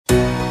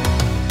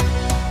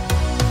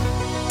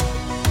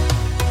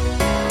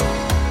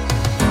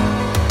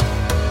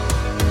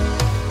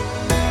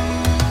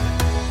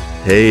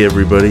Hey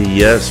everybody,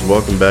 yes,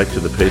 welcome back to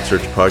the Paid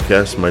Search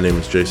Podcast. My name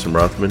is Jason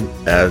Rothman.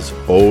 As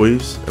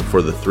always, and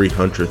for the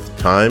 300th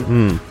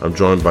time, I'm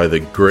joined by the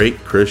great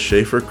Chris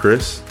Schaefer.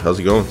 Chris, how's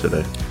it going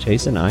today?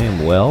 Jason, I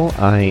am well.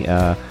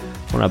 I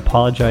want to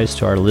apologize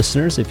to our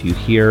listeners if you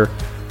hear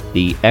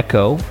the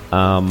echo.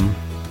 I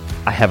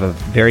have a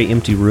very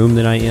empty room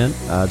that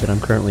I'm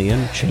currently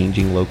in,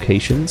 changing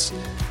locations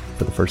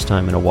for the first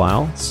time in a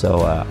while.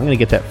 So I'm going to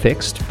get that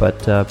fixed,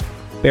 but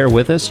bear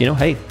with us.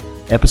 Hey,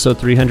 episode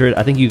 300,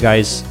 I think you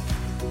guys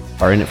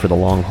are in it for the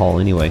long haul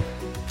anyway.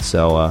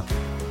 So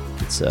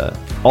it's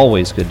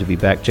always good to be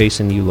back.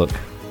 Jason, you look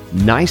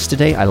nice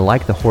today. I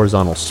like the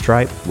horizontal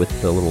stripe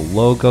with the little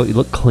logo. You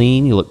look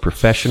clean. You look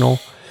professional.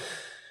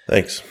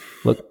 Thanks.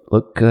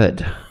 Look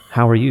good.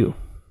 How are you?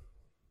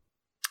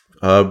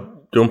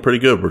 Doing pretty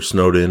good. We're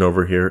snowed in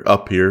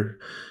up here.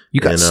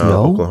 You got in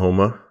snow?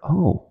 Oklahoma.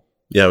 Oh.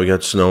 Yeah, we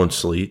got snow and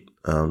sleet,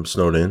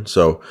 snowed in.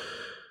 So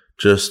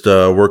just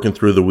working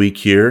through the week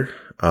here.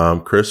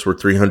 Chris, we're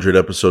 300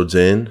 episodes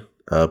in.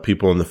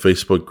 People in the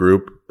Facebook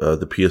group,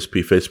 the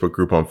PSP Facebook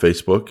group on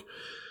Facebook,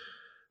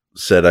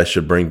 said I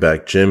should bring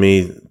back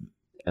Jimmy.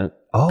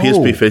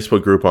 PSP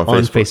Facebook group on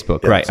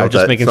Facebook. Yeah, right. I'm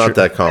just making sure. It's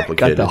not that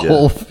complicated. Got the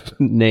whole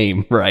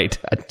name right.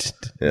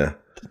 Yeah.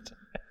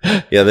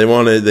 Yeah,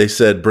 they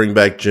said bring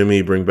back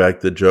Jimmy, bring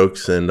back the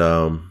jokes, and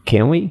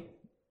can we?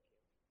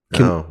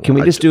 Can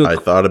we just do? I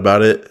thought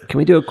about it. Can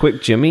we do a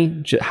quick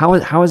Jimmy?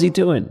 How is he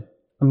doing?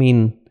 I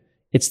mean,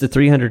 it's the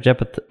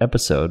 300th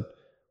episode.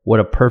 What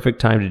a perfect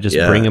time to just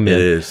bring him in.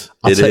 It is.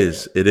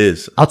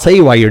 I'll tell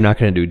you why you're not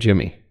going to do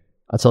Jimmy.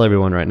 I'll tell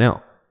everyone right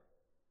now.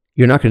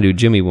 You're not going to do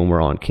Jimmy when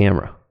we're on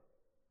camera.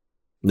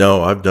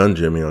 No, I've done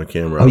Jimmy on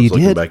camera. Oh, I was you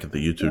looking did? back at the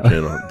YouTube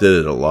channel. Did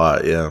it a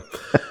lot, yeah.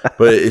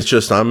 But it's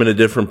just I'm in a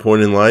different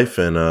point in life,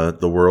 and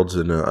the world's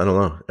in I don't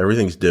know.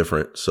 Everything's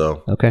different.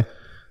 So okay.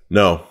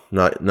 No,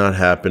 not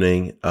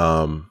happening.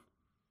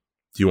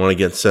 Do you want to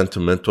get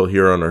sentimental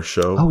here on our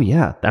show? Oh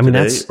yeah, I mean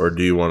today, or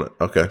do you want to?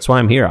 Okay, that's why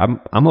I'm here. I'm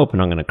hoping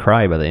I'm going to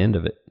cry by the end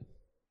of it.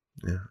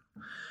 Yeah.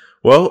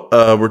 Well,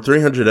 we're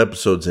 300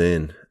 episodes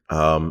in,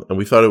 and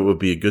we thought it would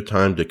be a good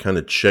time to kind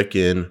of check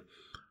in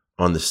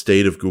on the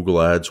state of Google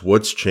Ads.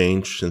 What's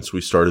changed since we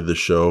started the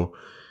show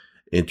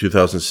in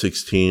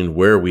 2016?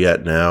 Where are we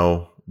at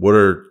now? What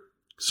are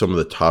some of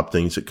the top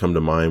things that come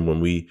to mind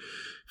when we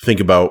think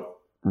about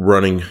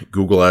running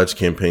Google Ads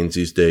campaigns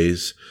these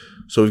days?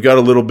 So we've got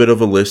a little bit of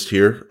a list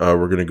here.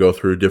 We're going to go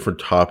through different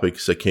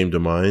topics that came to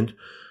mind.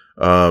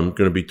 I'm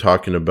going to be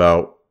talking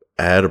about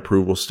ad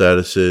approval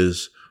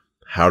statuses,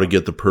 how to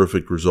get the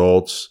perfect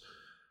results,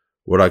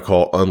 what I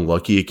call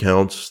unlucky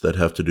accounts that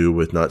have to do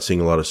with not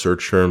seeing a lot of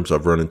search terms.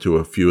 I've run into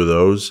a few of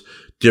those.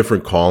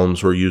 Different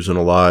columns we're using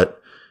a lot.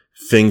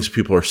 Things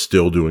people are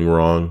still doing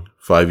wrong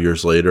 5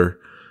 years later.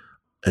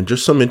 And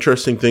just some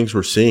interesting things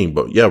we're seeing.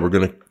 But yeah, we're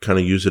going to kind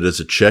of use it as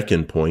a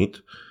check-in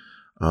point.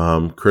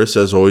 Chris,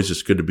 as always,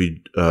 it's good to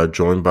be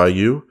joined by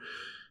you.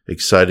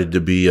 Excited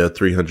to be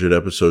 300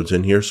 episodes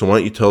in here. So why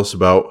don't you tell us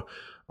about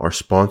our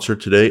sponsor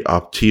today,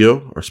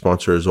 Opteo, our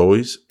sponsor as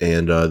always,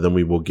 and then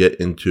we will get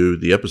into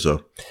the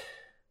episode.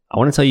 I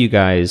want to tell you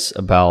guys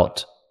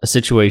about a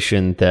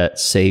situation that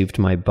saved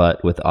my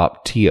butt with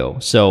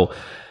Opteo. So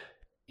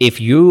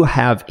if you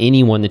have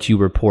anyone that you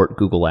report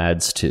Google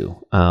Ads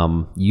to,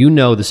 you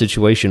know the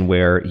situation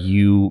where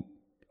you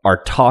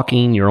are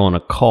talking, you're on a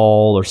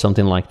call or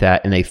something like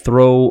that, and they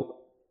throw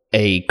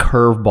a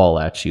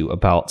curveball at you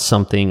about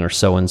something or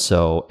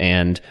so-and-so,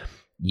 and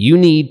you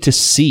need to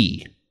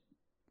see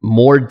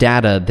more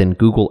data than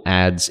Google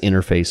Ads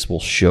interface will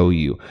show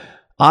you.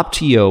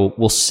 Opteo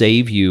will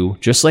save you,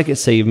 just like it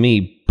saved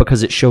me,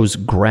 because it shows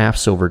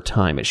graphs over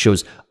time. It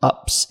shows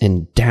ups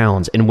and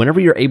downs, and whenever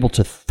you're able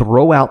to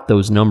throw out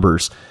those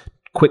numbers,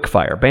 quick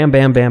fire, bam,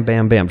 bam, bam,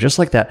 bam, bam, just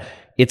like that,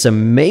 it's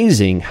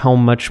amazing how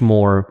much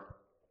more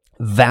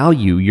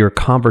value your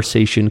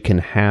conversation can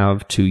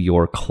have to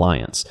your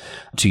clients,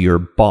 to your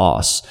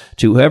boss,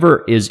 to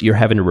whoever is you're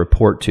having to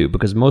report to,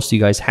 because most of you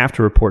guys have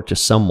to report to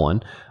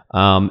someone.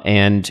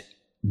 And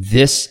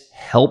this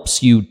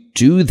helps you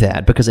do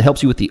that because it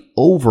helps you with the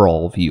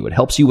overall view. It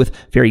helps you with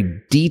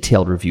very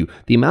detailed review.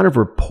 The amount of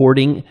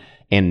reporting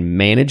and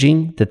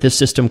managing that this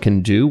system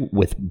can do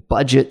with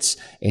budgets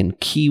and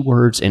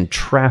keywords and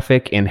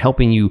traffic and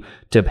helping you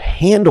to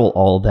handle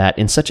all that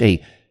in such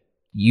a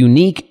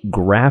unique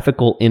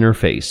graphical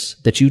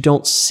interface that you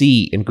don't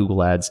see in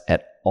Google Ads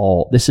at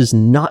all. This is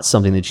not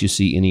something that you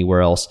see anywhere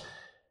else.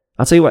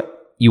 I'll tell you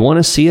what, you want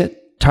to see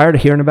it? Tired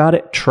of hearing about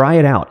it? Try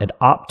it out at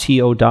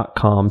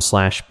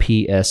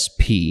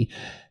opteo.com/PSP.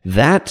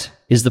 That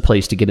is the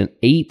place to get an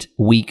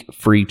 8-week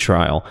free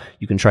trial.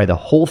 You can try the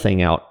whole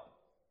thing out.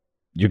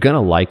 You're going to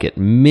like it.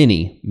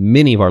 Many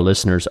of our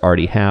listeners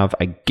already have.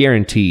 I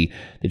guarantee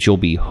that you'll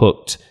be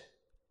hooked.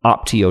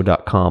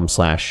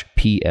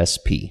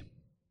 opteo.com/PSP.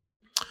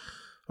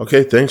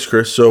 Okay, thanks,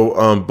 Chris.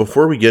 So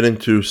before we get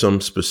into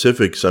some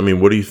specifics, I mean,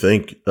 what do you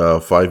think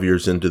 5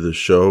 years into the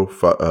show,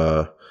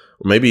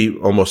 maybe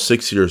almost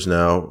 6 years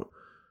now,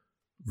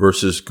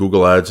 versus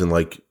Google Ads in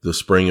like the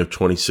spring of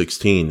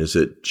 2016? Is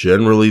it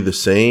generally the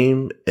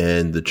same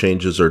and the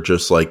changes are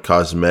just like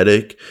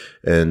cosmetic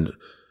and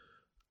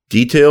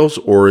details,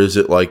 or is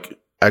it like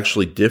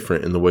actually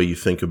different in the way you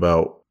think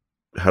about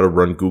how to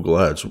run Google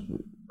Ads?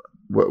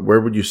 Where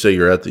would you say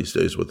you're at these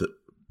days with it?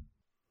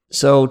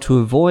 So to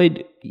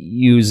avoid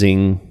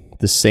using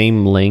the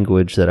same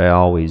language that I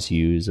always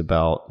use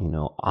about,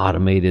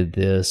 automated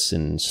this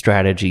and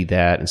strategy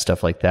that and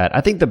stuff like that, I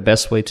think the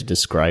best way to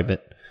describe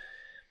it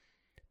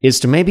is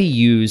to maybe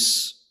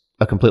use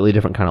a completely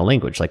different kind of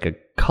language, like a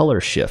color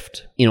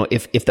shift.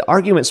 If the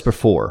arguments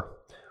before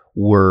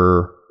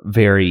were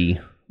very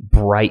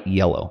bright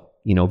yellow,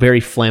 very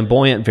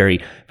flamboyant,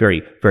 very,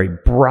 very, very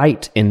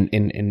bright,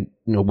 and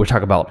we're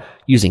talking about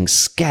using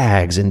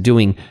SKAGs and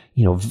doing,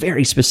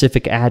 very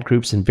specific ad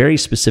groups and very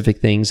specific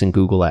things in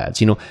Google Ads.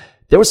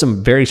 There were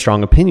some very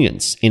strong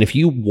opinions. And if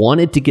you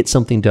wanted to get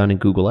something done in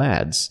Google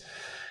Ads,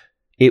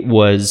 it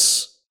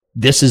was,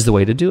 this is the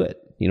way to do it.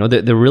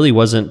 There really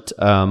wasn't,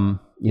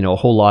 a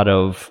whole lot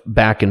of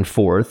back and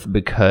forth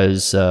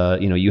because,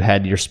 you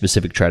had your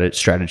specific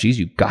strategies.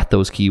 You got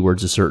those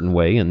keywords a certain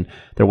way, and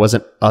there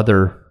wasn't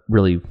other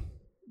really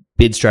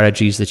bid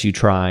strategies that you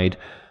tried.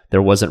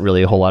 There wasn't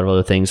really a whole lot of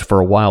other things. For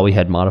a while, we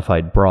had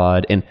modified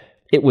broad, and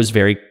it was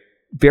very,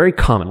 very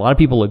common. A lot of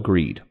people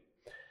agreed.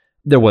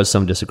 There was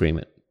some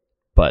disagreement,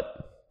 but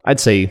I'd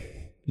say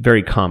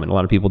very common. A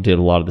lot of people did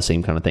a lot of the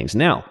same kind of things.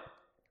 Now,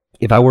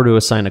 if I were to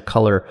assign a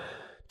color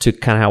to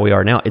kind of how we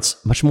are now,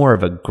 it's much more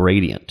of a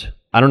gradient.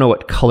 I don't know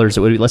what colors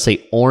it would be. Let's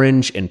say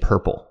orange and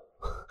purple,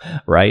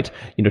 right?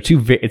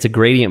 It's a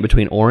gradient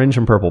between orange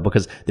and purple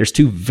because there's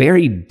two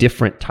very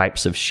different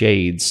types of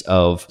shades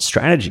of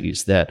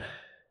strategies that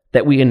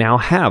we now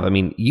have. I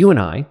mean, you and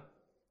I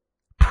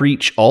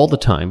preach all the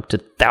time to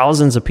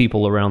thousands of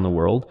people around the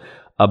world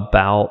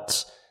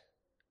about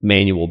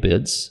manual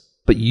bids,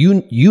 but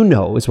you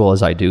know as well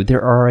as I do,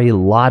 there are a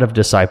lot of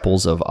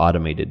disciples of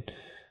automated.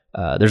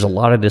 There's a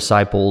lot of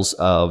disciples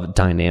of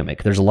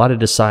dynamic. There's a lot of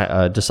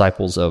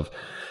disciples of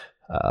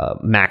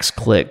max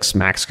clicks,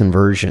 max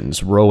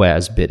conversions,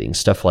 ROAS bidding,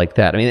 stuff like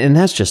that. I mean, and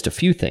that's just a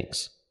few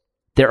things.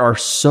 There are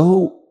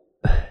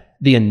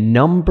the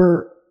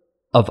number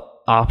of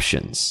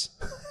options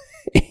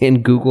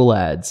in Google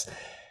Ads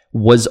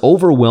was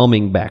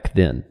overwhelming back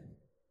then.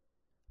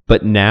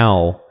 But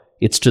now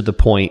it's to the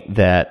point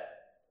that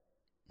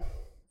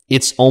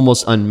it's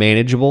almost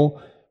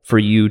unmanageable for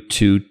you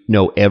to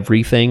know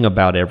everything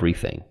about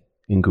everything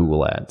in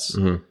Google Ads.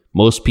 Mm-hmm.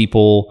 Most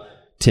people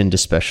tend to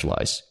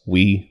specialize.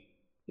 We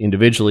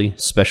individually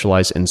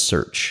specialize in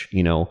search,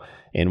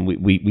 and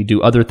we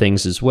do other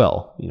things as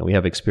well. We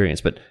have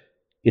experience, but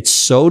it's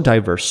so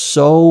diverse,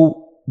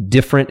 so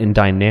different and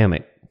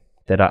dynamic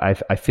that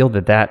I feel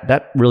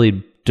that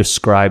really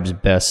describes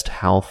best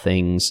how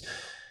things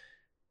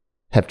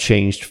have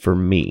changed for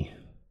me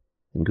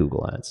in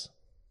Google Ads.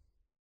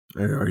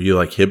 Are you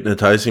like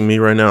hypnotizing me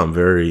right now?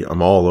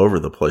 I'm all over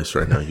the place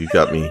right now. You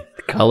got me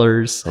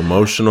colors,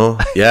 emotional.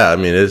 Yeah. I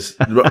mean,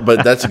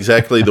 but that's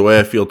exactly the way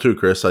I feel too,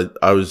 Chris.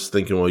 I was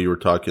thinking while you were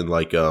talking,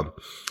 like, I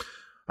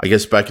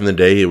guess back in the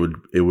day, it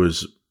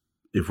was,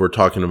 if we're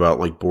talking about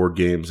like board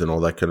games and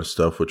all that kind of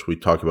stuff, which we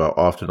talk about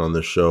often on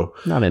this show.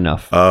 Not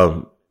enough.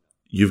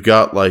 You've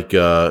got like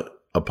a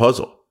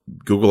puzzle.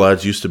 Google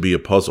Ads used to be a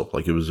puzzle.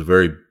 Like it was a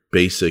very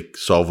basic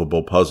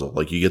solvable puzzle.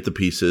 Like you get the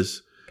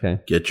pieces. Okay.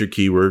 Get your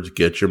keywords,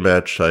 get your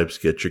match types,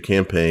 get your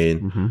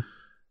campaign,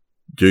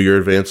 do your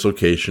advanced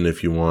location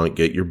if you want,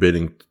 get your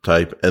bidding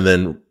type, and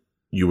then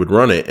you would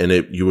run it and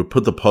you would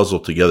put the puzzle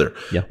together.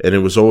 Yeah. And it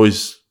was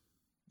always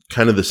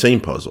kind of the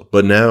same puzzle.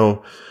 But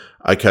now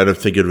I kind of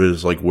think of it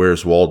as like,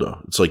 where's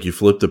Waldo? It's like you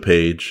flip the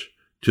page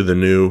to the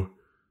new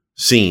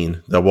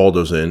scene that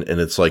Waldo's in,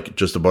 and it's like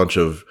just a bunch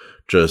of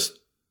just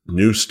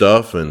new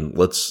stuff, and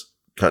let's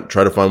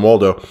try to find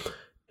Waldo.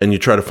 And you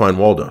try to find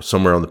Waldo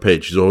somewhere on the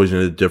page. He's always in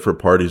a different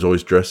part. He's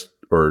always dressed,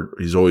 or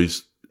he's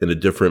always in a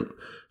different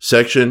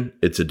section.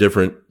 It's a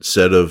different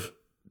set of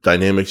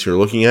dynamics you're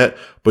looking at,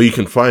 but you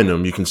can find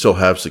him. You can still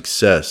have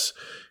success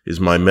is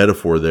my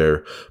metaphor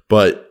there,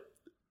 but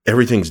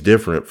everything's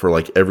different for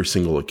like every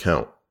single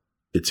account.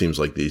 It seems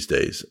like these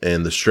days,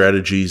 and the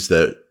strategies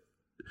that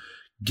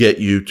get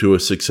you to a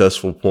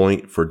successful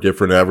point for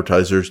different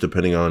advertisers,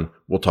 depending on,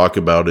 we'll talk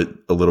about it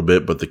a little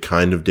bit, but the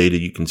kind of data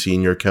you can see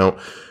in your account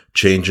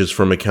changes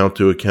from account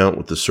to account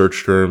with the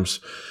search terms.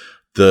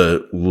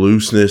 The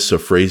looseness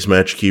of phrase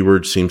match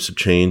keywords seems to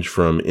change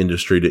from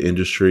industry to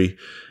industry.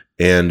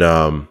 And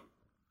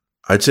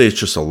I'd say it's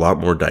just a lot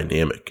more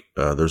dynamic.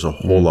 There's a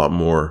whole lot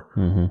more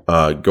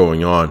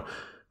going on.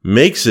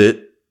 Makes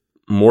it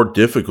more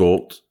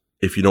difficult,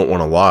 if you don't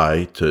want to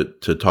lie,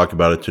 to talk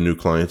about it to new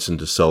clients and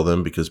to sell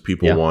them, because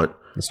people want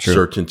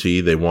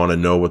certainty. They want to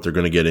know what they're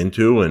going to get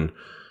into. And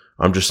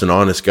I'm just an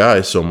honest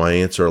guy, so my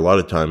answer a lot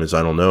of time is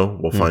I don't know.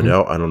 We'll find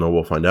out. I don't know.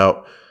 We'll find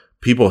out.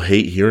 People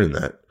hate hearing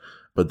that,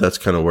 but that's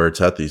kind of where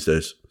it's at these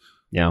days.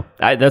 Yeah,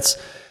 that's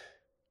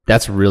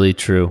really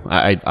true.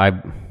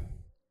 I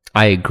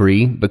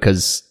agree,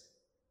 because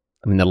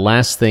I mean the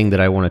last thing that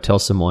I want to tell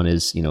someone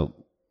is,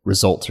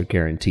 results are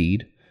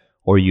guaranteed,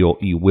 or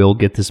you will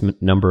get this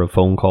number of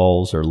phone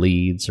calls or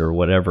leads or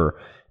whatever.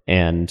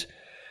 And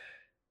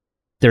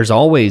there's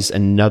always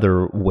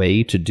another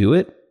way to do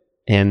it.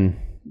 And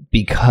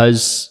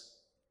because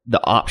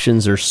the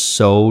options are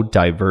so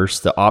diverse,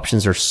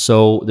 there's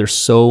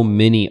so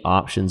many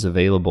options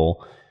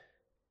available,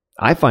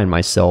 I find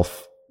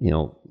myself,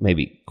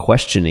 maybe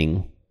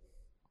questioning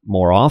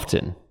more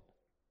often.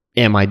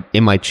 Am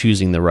I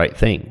choosing the right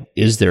thing?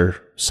 Is there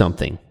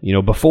something?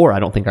 Before I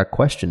don't think I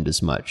questioned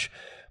as much,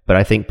 but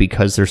I think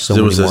because there's so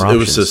many more options. It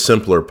was a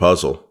simpler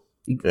puzzle.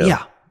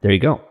 Yeah, there you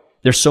go.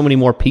 There's so many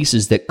more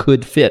pieces that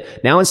could fit.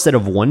 Now instead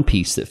of one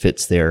piece that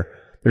fits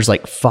there's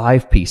like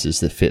 5 pieces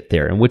that fit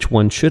there. And which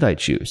one should I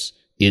choose?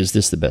 Is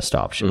this the best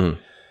option?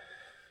 Mm-hmm.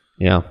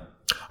 Yeah.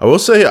 I will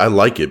say I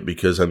like it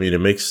because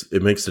it makes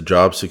the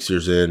job 6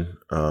 years in,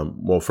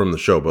 from the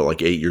show, but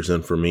like 8 years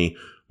in for me,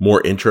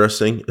 more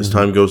interesting as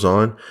time goes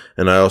on.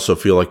 And I also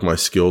feel like my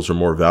skills are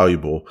more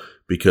valuable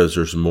because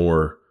there's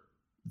more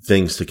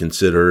things to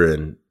consider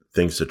and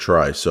things to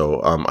try.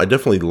 So I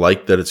definitely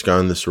like that it's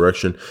gone in this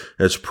direction.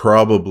 It's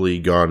probably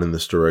gone in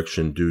this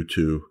direction due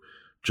to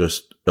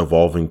just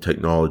evolving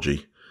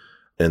technology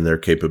and their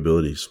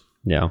capabilities.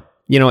 Yeah.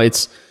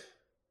 That's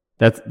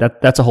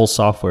a whole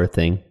software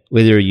thing.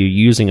 Whether you're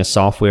using a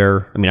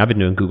software, I've been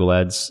doing Google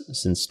Ads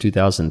since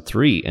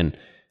 2003, and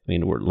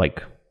we're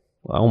like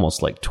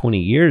almost like 20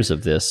 years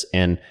of this.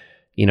 And,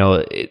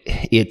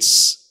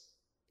 it's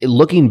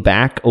looking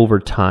back over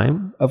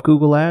time of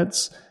Google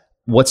Ads.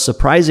 What's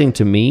surprising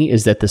to me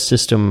is that the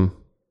system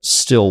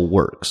still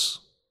works.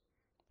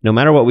 No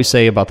matter what we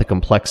say about the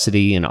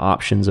complexity and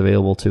options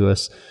available to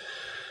us,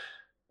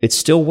 it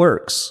still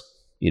works.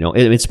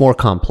 It's more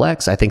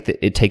complex. I think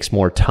that it takes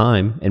more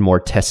time and more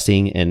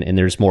testing and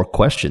there's more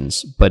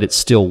questions, but it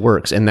still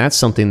works. And that's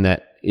something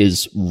that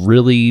is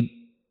really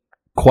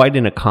quite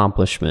an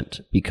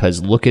accomplishment,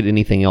 because look at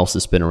anything else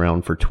that's been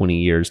around for 20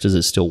 years. Does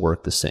it still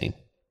work the same?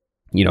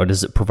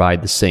 Does it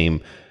provide the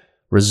same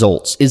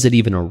results? Is it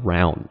even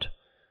around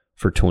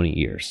for 20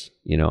 years?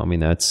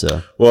 That's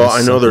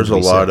I know there's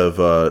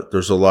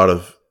a lot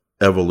of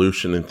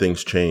evolution and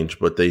things change,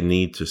 but they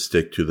need to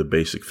stick to the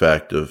basic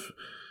fact of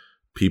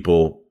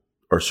people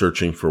are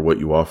searching for what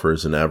you offer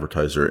as an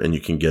advertiser, and you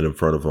can get in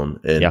front of them.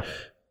 And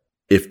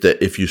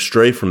if you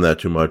stray from that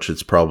too much,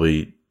 it's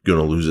probably going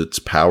to lose its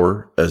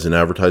power as an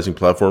advertising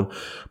platform.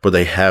 But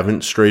they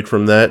haven't strayed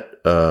from that.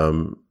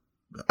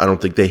 I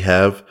don't think they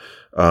have.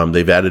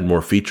 They've added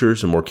more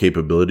features and more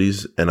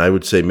capabilities, and I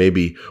would say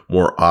maybe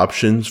more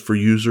options for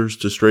users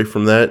to stray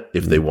from that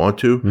if they want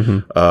to.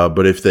 Mm-hmm.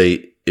 But if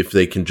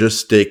they can just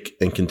stick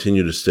and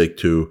continue to stick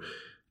to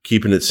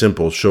keeping it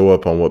simple, show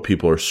up on what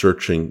people are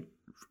searching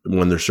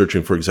when they're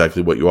searching for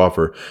exactly what you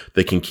offer,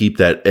 they can keep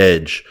that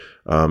edge,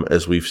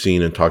 as we've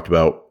seen and talked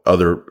about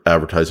other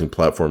advertising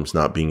platforms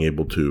not being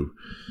able to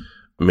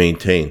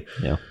maintain.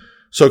 Yeah.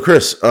 So,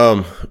 Chris,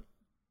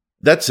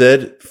 that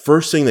said,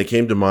 first thing that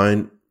came to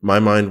my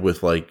mind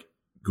with like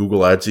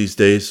Google Ads these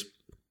days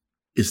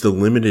is the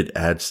limited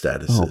ad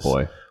statuses. Oh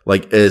boy.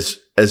 Like as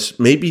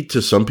maybe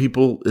to some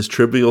people as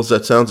trivial as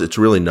that sounds, it's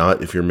really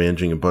not if you're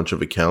managing a bunch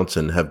of accounts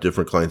and have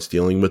different clients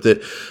dealing with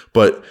it.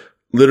 But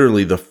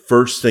literally the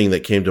first thing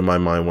that came to my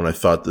mind when I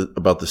thought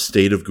about the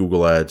state of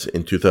Google Ads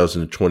in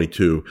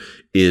 2022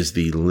 is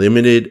the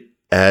limited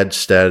ad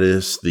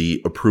status,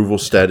 the approval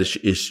status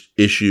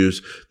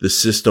issues, the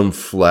system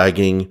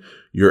flagging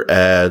your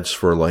ads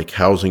for like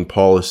housing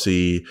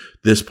policy,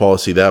 this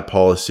policy, that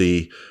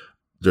policy.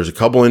 There's a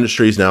couple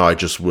industries now I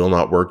just will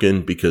not work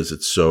in because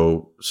it's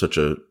such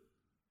a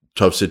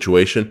tough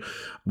situation.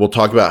 We'll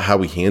talk about how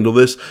we handle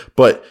this,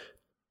 but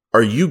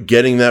are you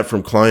getting that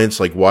from clients?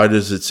 Like, why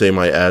does it say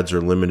my ads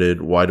are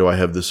limited? Why do I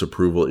have this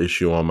approval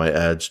issue on my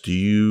ads?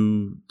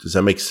 Does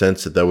that make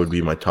sense that would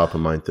be my top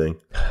of mind thing?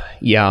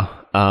 Yeah.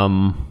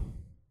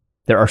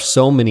 There are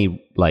so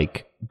many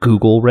like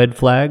Google red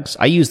flags.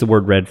 I use the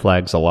word red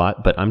flags a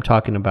lot, but I'm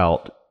talking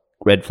about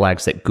red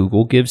flags that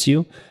Google gives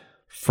you,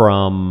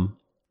 from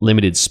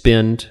limited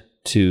spend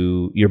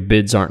to your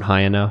bids aren't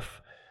high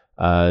enough,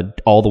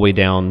 all the way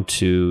down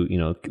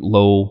to,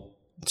 low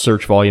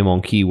search volume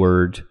on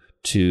keyword,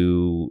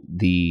 to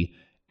the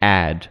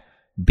ad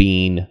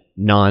being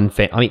if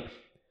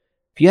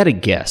you had to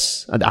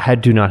guess, I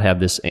do not have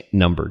this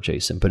number,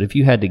 Jason, but if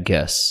you had to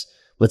guess,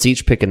 let's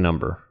each pick a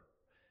number.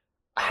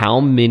 How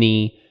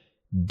many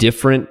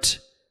different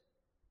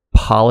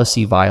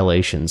policy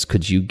violations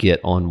could you get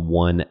on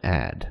one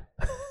ad?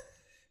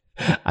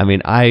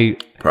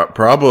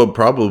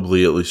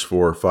 Probably at least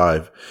 4 or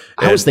 5.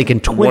 I was thinking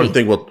 20. One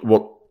thing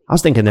I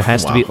was thinking there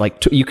has to be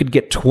like you could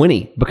get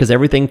 20, because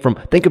everything from,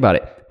 think about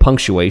it,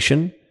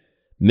 punctuation,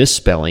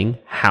 misspelling,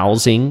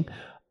 housing,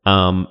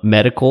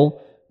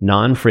 medical,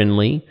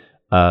 non-friendly,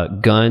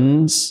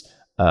 guns,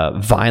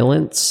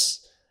 violence.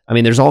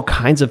 There's all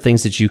kinds of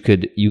things that you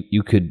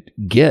could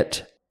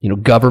get.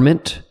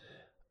 Government.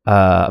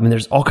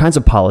 There's all kinds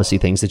of policy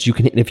things that you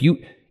can. If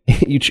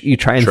you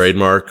try and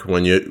trademark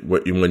when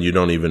you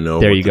don't even know.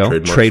 There you go.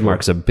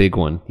 Trademark's a big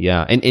one.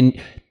 Yeah,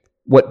 and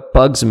what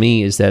bugs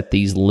me is that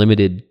these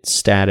limited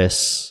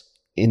status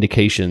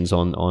indications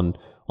on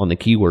the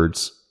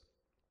keywords,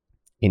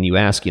 and you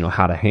ask,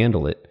 how to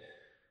handle it.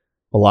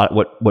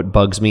 What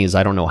bugs me is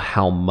I don't know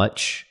how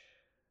much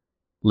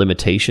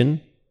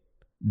limitation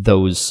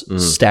those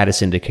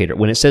status indicator,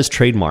 when it says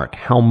trademark,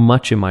 how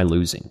much am I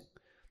losing?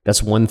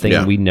 That's one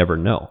thing we never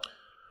know.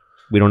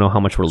 We don't know how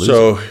much we're losing.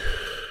 So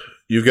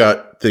you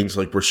got things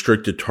like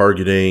restricted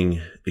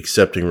targeting,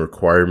 accepting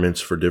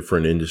requirements for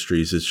different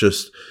industries. It's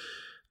just,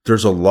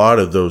 there's a lot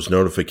of those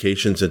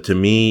notifications. And to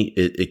me,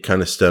 it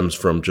kind of stems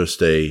from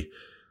just a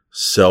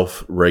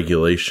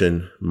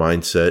self-regulation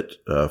mindset.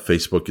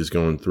 Facebook is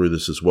going through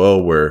this as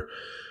well, where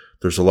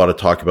there's a lot of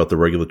talk about the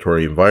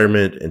regulatory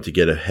environment, and to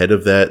get ahead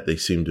of that, they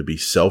seem to be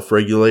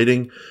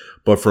self-regulating.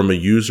 But from a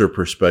user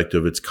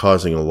perspective, it's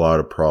causing a lot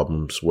of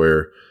problems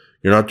where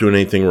you're not doing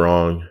anything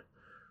wrong.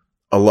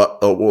 A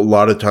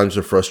lot of times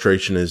the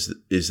frustration is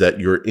that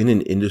you're in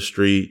an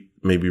industry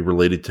maybe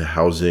related to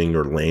housing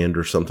or land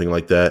or something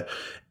like that,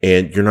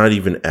 and you're not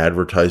even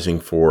advertising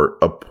for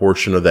a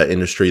portion of that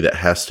industry that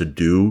has to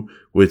do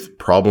with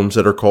problems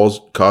that are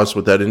caused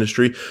with that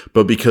industry.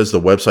 But because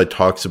the website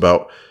talks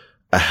about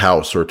a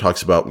house, or it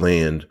talks about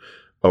land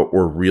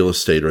or real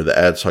estate, or the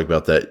ads talk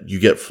about that, you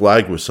get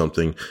flagged with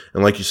something.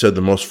 And like you said,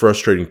 the most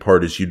frustrating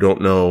part is you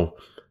don't know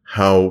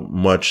how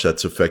much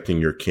that's affecting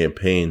your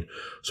campaign.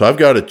 So I've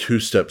got a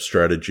 2-step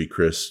strategy,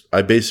 Chris.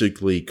 I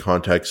basically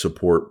contact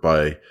support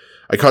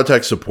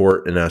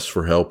and ask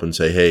for help and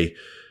say, hey,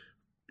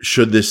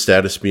 should this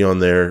status be on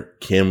there?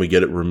 Can we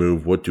get it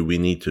removed? What do we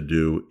need to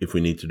do? If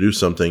we need to do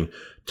something,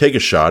 take a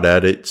shot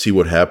at it, see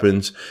what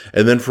happens.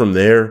 And then from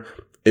there,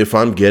 if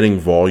I'm getting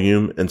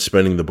volume and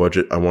spending the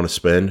budget I want to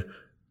spend,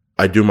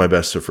 I do my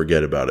best to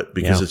forget about it,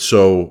 because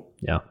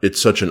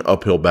it's such an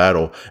uphill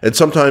battle. And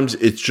sometimes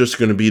it's just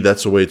going to be,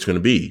 that's the way it's going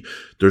to be.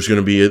 There's going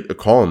to be a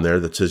column there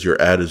that says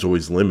your ad is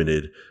always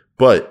limited.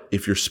 But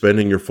if you're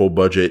spending your full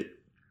budget,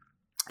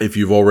 if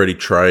you've already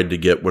tried to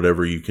get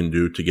whatever you can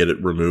do to get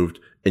it removed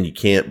and you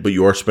can't, but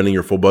you are spending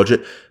your full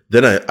budget,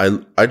 then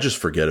I just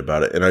forget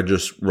about it, and I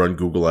just run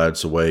Google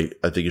Ads the way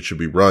I think it should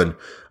be run,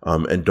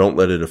 and don't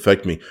let it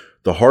affect me.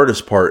 The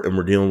hardest part, and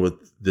we're dealing with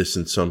this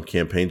in some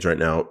campaigns right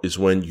now, is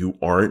when you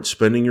aren't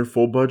spending your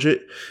full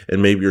budget,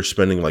 and maybe you're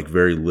spending like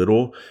very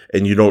little,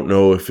 and you don't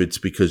know if it's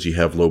because you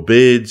have low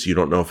bids, you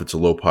don't know if it's a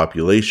low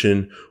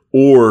population,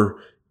 or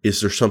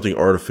is there something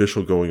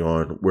artificial going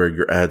on where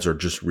your ads are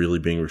just really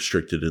being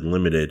restricted and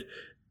limited.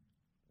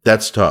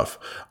 That's tough.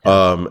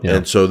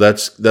 And so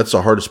that's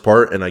the hardest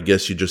part. And I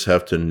guess you just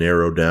have to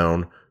narrow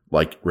down,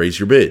 like raise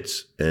your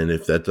bids. And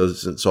if that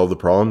doesn't solve the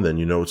problem, then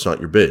it's not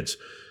your bids.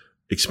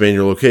 Expand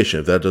your location.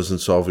 If that doesn't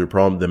solve your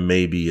problem, then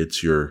maybe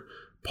it's your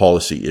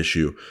policy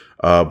issue.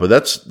 But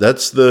that's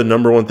the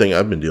number one thing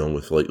I've been dealing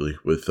with lately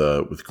with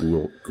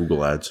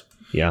Google Ads.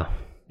 Yeah.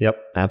 Yep.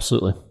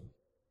 Absolutely.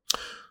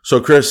 So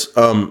Chris,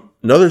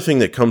 another thing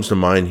that comes to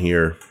mind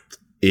here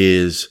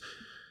is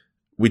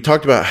we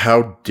talked about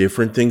how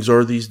different things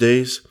are these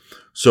days.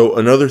 So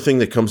another thing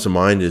that comes to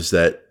mind is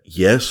that,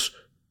 yes,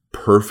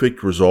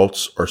 perfect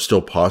results are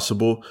still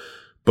possible,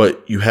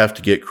 but you have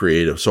to get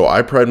creative. So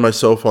I pride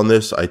myself on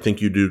this. I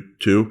think you do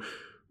too.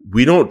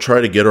 We don't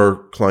try to get our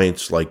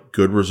clients like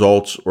good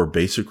results or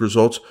basic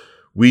results.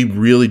 We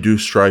really do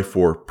strive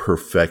for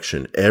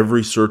perfection.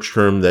 Every search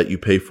term that you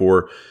pay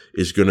for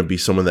is going to be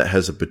someone that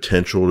has a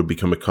potential to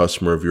become a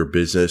customer of your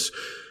business,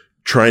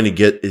 trying to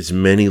get as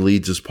many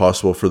leads as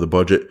possible for the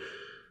budget.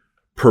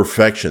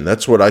 Perfection.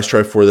 That's what I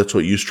strive for. That's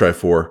what you strive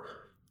for.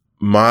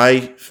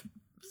 My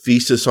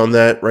thesis on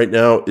that right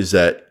now is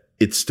that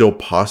it's still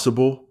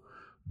possible,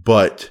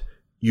 but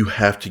you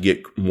have to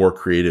get more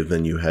creative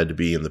than you had to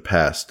be in the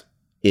past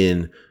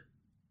in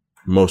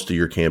most of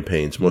your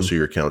campaigns, most of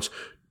your accounts.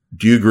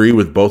 Do you agree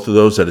with both of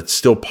those, that it's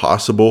still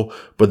possible,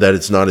 but that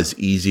it's not as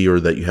easy, or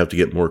that you have to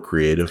get more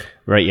creative?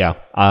 Right. Yeah.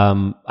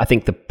 I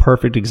think the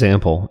perfect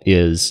example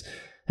is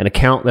an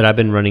account that I've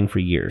been running for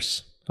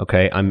years.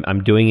 Okay.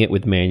 I'm doing it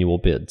with manual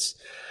bids,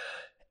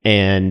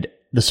 and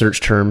the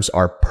search terms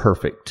are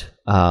perfect.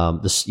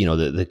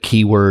 The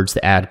keywords,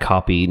 the ad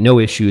copy, no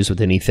issues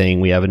with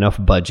anything. We have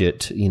enough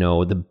budget.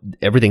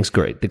 Everything's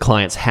great. The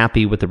client's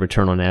happy with the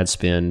return on ad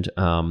spend,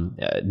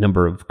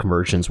 number of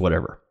conversions,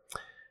 whatever.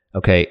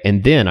 Okay.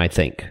 And then I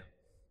think,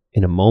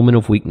 in a moment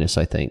of weakness,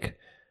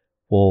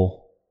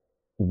 well,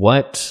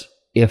 what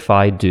if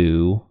I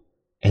do,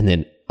 and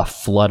then a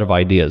flood of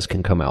ideas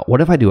can come out. What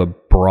if I do a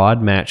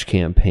broad match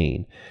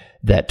campaign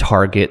that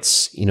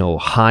targets,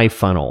 high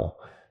funnel,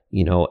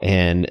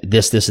 and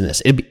this, and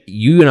this?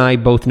 You and I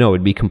both know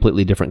it'd be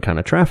completely different kind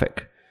of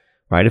traffic,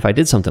 right? If I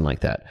did something like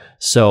that.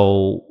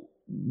 So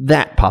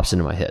that pops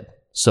into my head.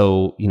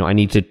 So, I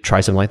need to try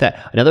something like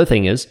that. Another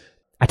thing is,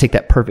 I take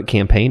that perfect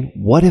campaign.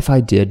 What if I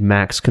did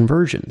max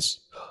conversions?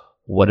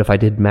 What if I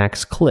did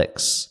max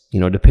clicks?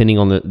 Depending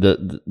on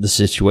the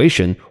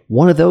situation,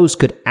 one of those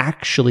could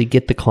actually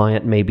get the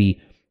client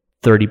maybe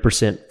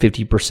 30%,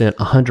 50%,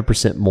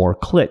 100% more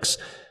clicks,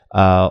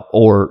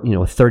 or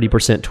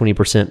 30%,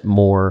 20%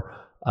 more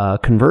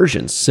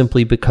conversions,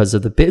 simply because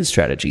of the bid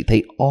strategy.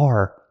 They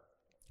are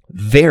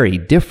very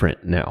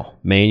different now.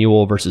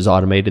 Manual versus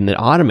automated, and then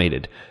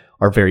automated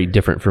are very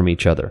different from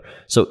each other.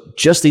 So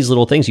just these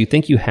little things, you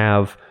think you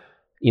have,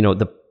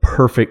 the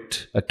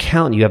perfect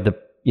account, you have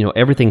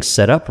everything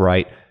set up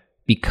right.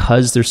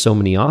 Because there's so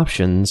many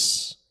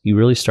options, you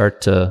really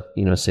start to,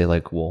 say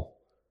like, well,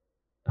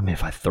 I mean,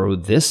 if I throw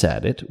this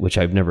at it, which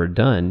I've never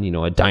done,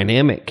 a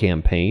dynamic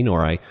campaign,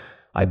 or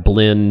I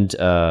blend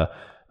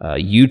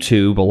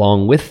YouTube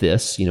along with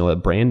this, a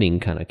branding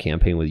kind of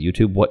campaign with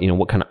YouTube,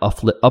 what kind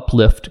of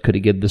uplift could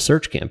it give the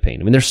search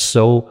campaign? I mean, there's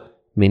so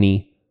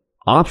many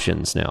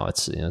options now.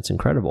 It's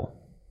incredible.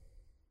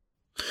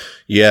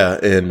 Yeah,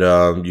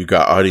 and you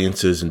got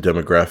audiences and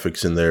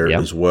demographics in there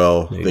as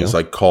well. Things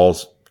like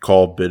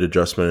call bid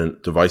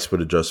adjustment, device bid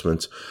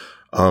adjustments,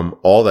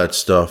 all that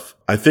stuff.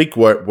 I think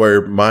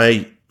where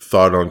my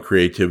thought on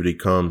creativity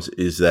comes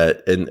is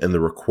that, and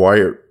the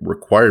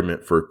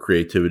requirement for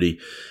creativity,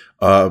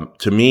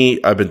 to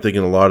me, I've been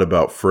thinking a lot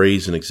about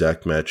phrase and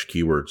exact match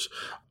keywords.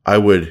 I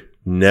would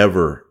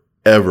never,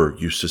 ever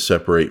used to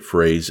separate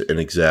phrase and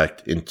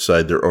exact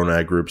inside their own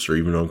ad groups or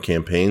even own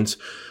campaigns.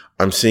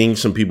 I'm seeing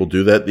some people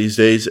do that these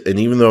days. And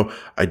even though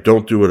I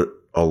don't do it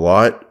a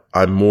lot,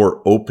 I'm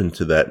more open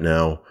to that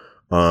now.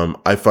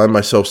 I find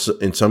myself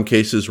in some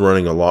cases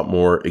running a lot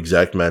more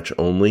exact match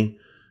only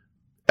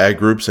ad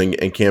groups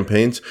and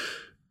campaigns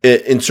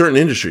in certain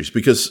industries,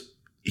 because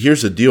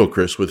here's the deal,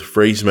 Chris, with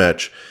phrase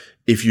match.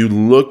 If you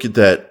look at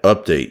that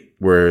update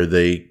where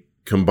they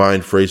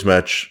combined phrase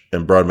match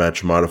and broad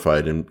match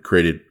modified and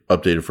created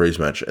updated phrase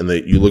match, and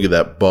you look at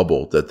that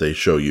bubble that they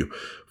show you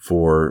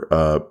for,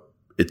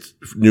 its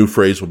new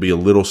phrase will be a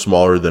little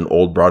smaller than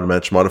old broad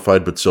match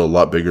modified, but still a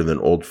lot bigger than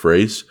old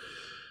phrase.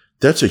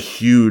 That's a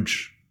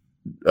huge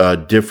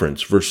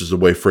difference versus the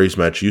way phrase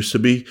match used to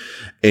be.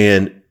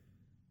 And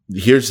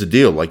here's the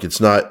deal. Like,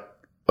 it's not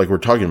like we're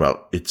talking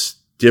about. It's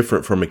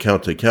different from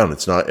account to account.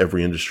 It's not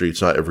every industry.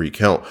 It's not every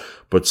account,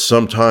 but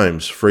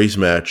sometimes phrase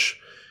match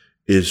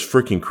is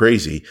freaking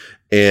crazy.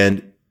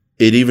 And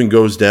it even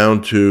goes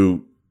down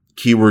to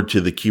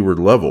the keyword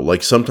level.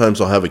 Like, sometimes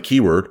I'll have a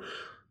keyword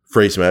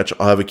phrase match.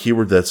 I'll have a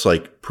keyword that's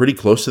like pretty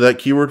close to that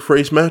keyword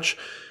phrase match,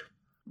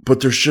 but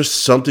there's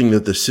just something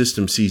that the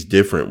system sees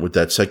different with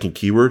that second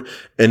keyword,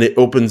 and it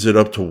opens it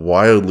up to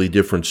wildly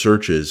different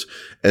searches.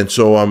 And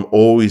so I'm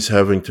always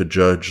having to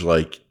judge,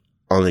 like,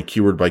 on a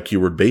keyword by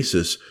keyword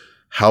basis,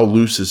 how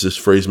loose is this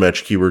phrase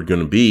match keyword going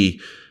to be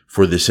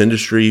for this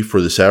industry, for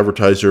this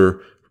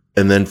advertiser,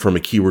 and then from a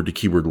keyword to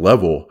keyword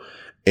level.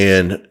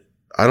 And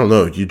I don't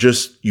know,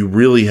 you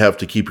really have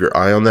to keep your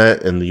eye on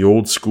that. And the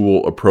old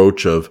school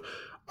approach of,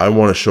 I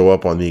want to show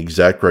up on the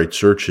exact right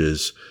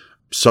searches,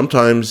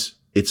 sometimes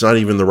it's not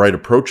even the right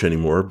approach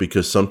anymore,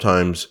 because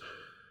sometimes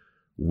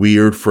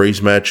weird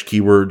phrase match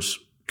keywords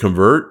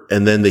convert,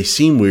 and then they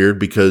seem weird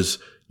because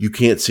you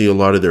can't see a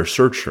lot of their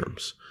search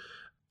terms.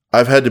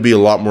 I've had to be a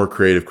lot more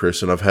creative,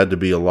 Chris, and I've had to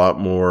be a lot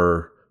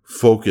more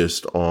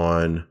focused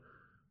on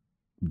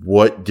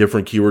what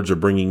different keywords are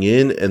bringing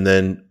in, and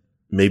then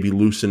maybe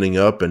loosening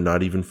up and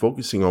not even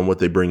focusing on what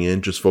they bring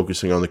in, just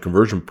focusing on the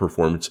conversion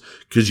performance,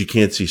 because you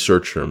can't see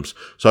search terms.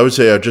 So I would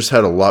say I've just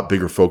had a lot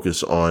bigger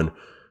focus on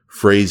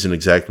phrase and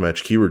exact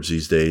match keywords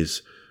these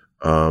days,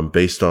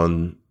 based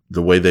on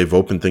the way they've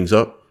opened things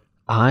up.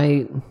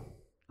 I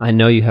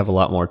know you have a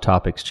lot more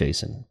topics,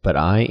 Jason, but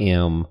I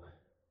am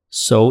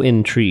so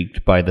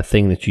intrigued by the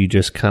thing that you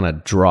just kind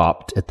of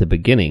dropped at the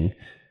beginning.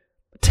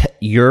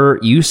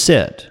 You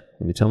said,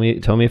 tell me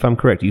if I'm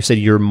correct. You said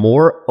you're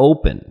more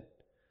open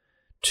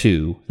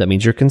to, that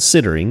means you're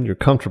considering, you're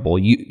comfortable.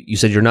 You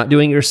said you're not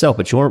doing it yourself,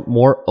 but you're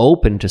more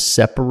open to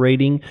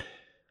separating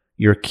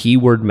your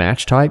keyword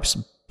match types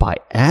by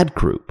ad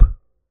group.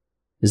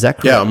 Is that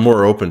correct? Yeah, I'm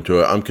more open to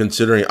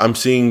it. I'm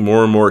seeing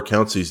more and more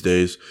accounts these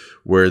days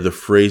where the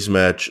phrase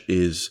match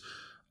is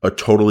a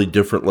totally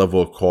different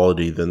level of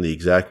quality than the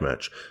exact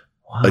match.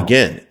 Wow.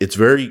 Again, it's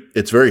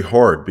very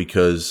hard,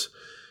 because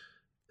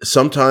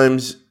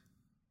sometimes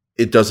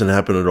it doesn't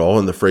happen at all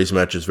and the phrase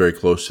match is very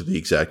close to the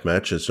exact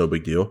match. It's no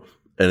big deal.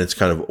 And it's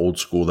kind of old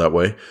school that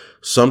way.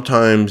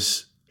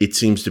 Sometimes it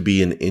seems to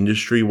be an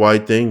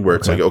industry-wide thing where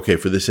it's like, okay,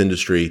 for this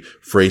industry,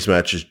 phrase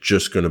match is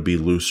just going to be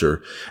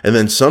looser. And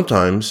then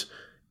sometimes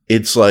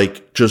it's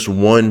like just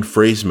one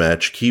phrase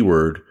match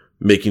keyword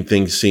making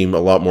things seem a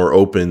lot more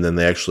open than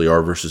they actually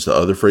are versus the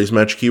other phrase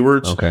match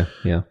keywords. Okay,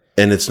 yeah.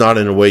 And it's not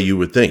in a way you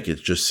would think.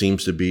 It just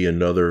seems to be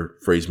another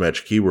phrase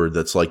match keyword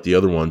that's like the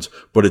other ones,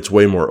 but it's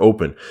way more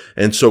open.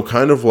 And so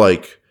kind of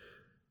like,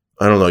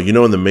 I don't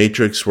know, in the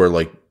Matrix where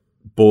like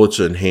bullets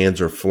and hands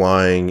are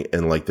flying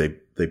and like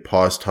they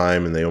pause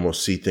time and they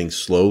almost see things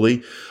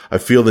slowly. I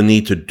feel the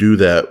need to do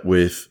that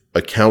with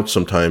accounts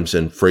sometimes,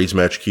 and phrase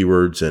match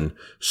keywords and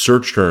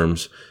search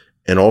terms,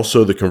 and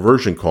also the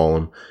conversion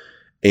column.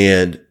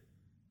 And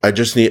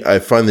I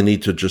find the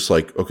need to just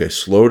like, okay,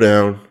 slow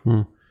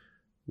down.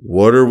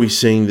 What are we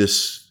seeing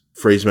this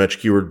phrase match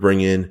keyword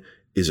bring in?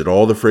 Is it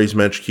all the phrase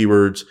match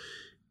keywords?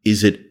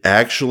 Is it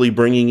actually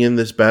bringing in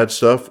this bad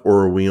stuff,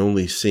 or are we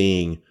only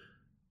seeing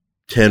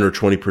 10 or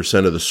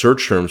 20% of the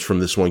search terms from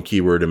this one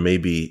keyword, and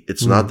maybe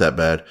it's not that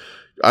bad?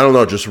 I don't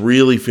know, just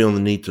really feeling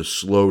the need to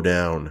slow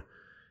down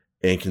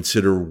and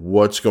consider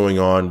what's going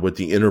on with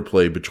the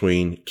interplay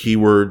between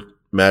keyword,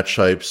 match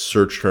types,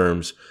 search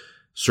terms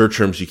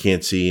you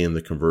can't see in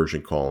the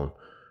conversion column.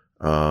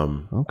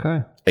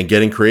 Okay. And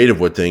getting creative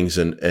with things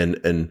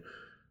and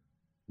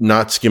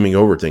not skimming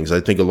over things. I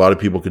think a lot of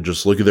people could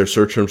just look at their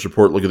search terms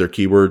report, look at their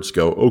keywords,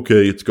 go,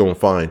 okay, it's going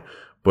fine.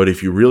 But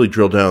if you really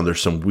drill down,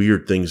 there's some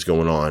weird things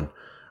going on.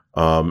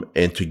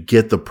 And to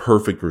get the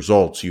perfect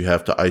results, you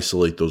have to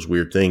isolate those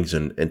weird things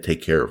and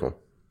take care of them.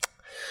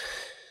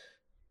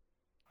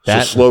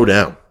 So slow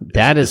down.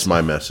 That is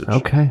my message.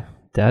 Okay.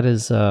 That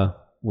is, the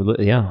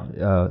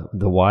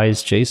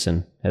wise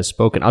Jason has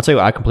spoken. I'll tell you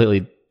what, I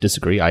completely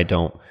disagree.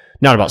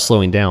 Not about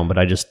slowing down, but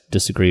I just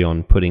disagree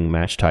on putting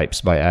match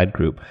types by ad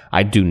group.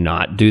 I do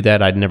not do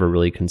that. I'd never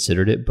really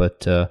considered it,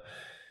 but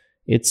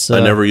it's... I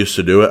never used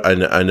to do it.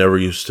 I never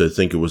used to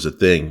think it was a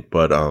thing,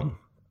 but I'm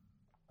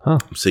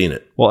seeing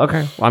it. Well,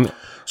 okay.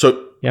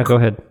 Yeah, go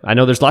ahead. I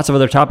know there's lots of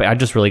other topics. I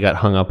just really got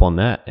hung up on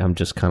that. I'm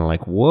just kind of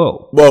like,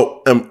 whoa.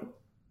 Well,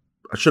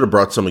 I should have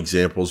brought some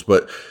examples,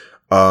 but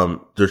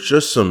there's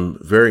just some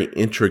very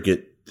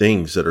intricate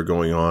things that are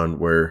going on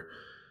where...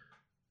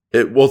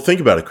 well, think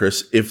about it,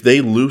 Chris. If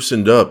they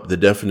loosened up the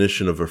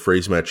definition of a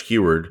phrase match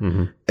keyword,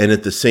 mm-hmm. and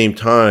at the same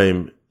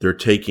time they're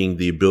taking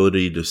the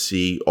ability to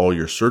see all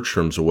your search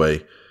terms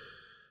away,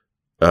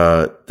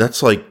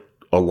 that's like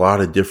a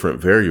lot of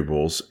different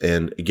variables.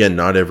 And again,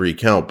 not every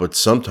account, but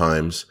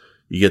sometimes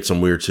you get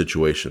some weird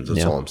situations.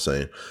 That's all I'm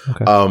saying.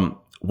 Okay.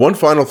 One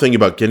final thing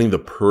about getting the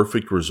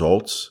perfect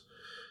results.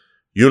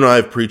 You and I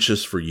have preached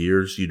this for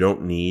years. You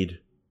don't need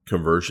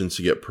conversions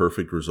to get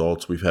perfect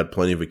results. We've had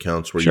plenty of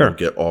accounts where you don't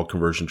get all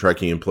conversion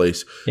tracking in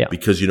place.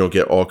 Because you don't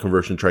get all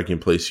conversion tracking in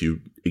place,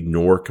 you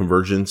ignore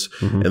conversions,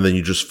 mm-hmm. and then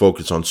you just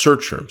focus on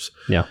search terms.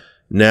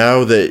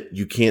 Now that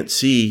you can't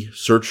see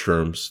search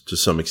terms to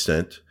some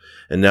extent,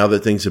 and now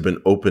that things have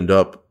been opened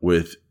up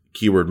with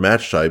keyword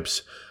match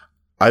types,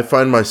 I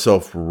find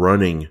myself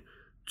running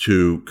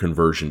to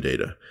conversion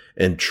data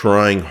and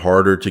trying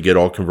harder to get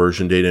all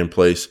conversion data in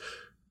place,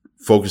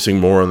 focusing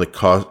more on the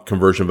cost,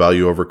 conversion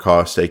value over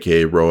cost,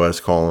 aka ROAS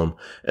column,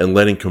 and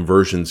letting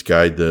conversions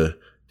guide the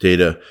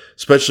data,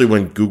 especially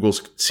when Google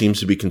seems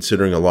to be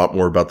considering a lot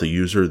more about the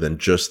user than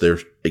just their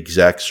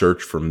exact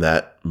search from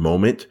that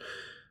moment.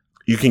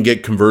 You can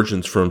get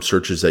conversions from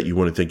searches that you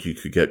wouldn't think you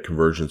could get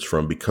conversions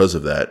from because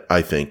of that,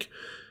 I think.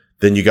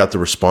 Then you got the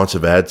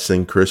responsive ads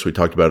thing, Chris, we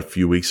talked about a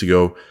few weeks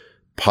ago,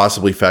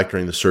 possibly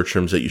factoring the search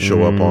terms that you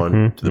show up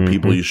on to the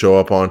people you show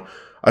up on.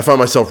 I find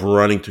myself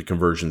running to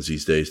conversions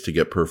these days to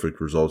get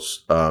perfect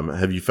results.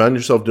 Have you found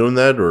yourself doing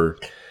that, or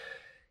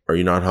are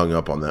you not hung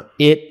up on that?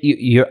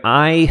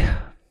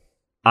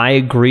 I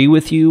agree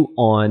with you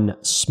on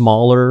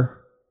smaller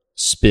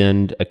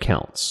spend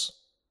accounts.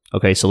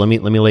 Okay, so let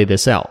me lay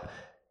this out.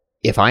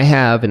 If I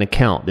have an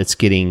account that's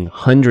getting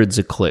hundreds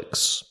of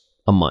clicks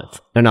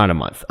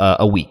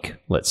a week,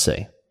 let's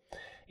say,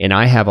 and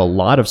I have a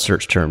lot of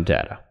search term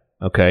data.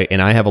 Okay.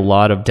 And I have a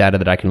lot of data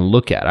that I can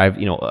look at. I have,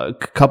 a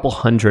couple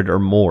hundred or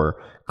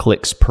more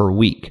clicks per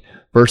week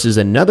versus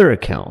another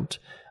account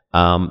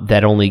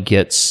that only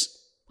gets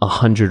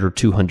 100 or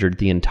 200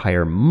 the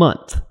entire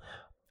month.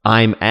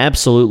 I'm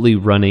absolutely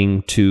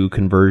running to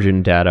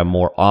conversion data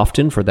more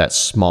often for that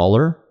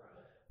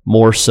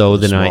more so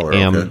than I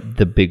am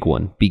the big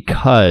one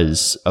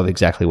because of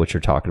exactly what you're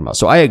talking about.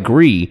 So I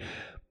agree,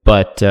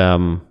 but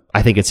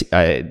I think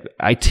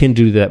I tend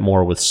to do that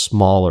more with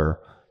smaller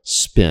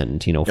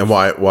spend, And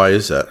why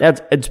is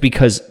that? It's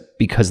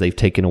because they've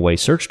taken away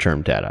search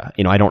term data.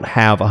 I don't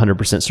have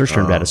 100% search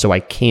term data, so I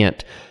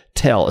can't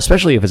tell,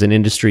 especially if it's an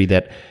industry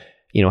that,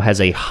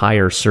 has a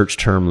higher search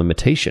term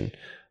limitation.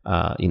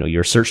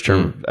 Your search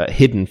term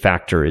hidden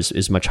factor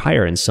is much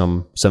higher in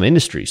some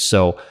industries.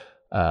 So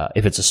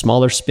if it's a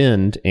smaller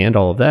spend and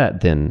all of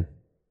that, then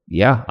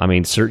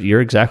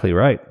you're exactly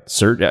right.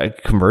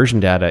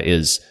 Conversion data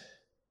is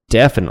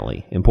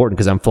definitely important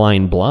because I'm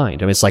flying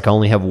blind. I mean, it's like I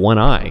only have one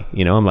eye.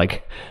 I'm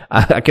like,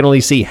 I can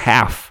only see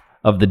half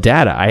of the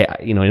data.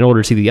 In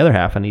order to see the other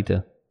half, I need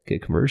to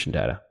get conversion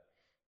data.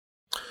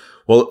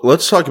 Well,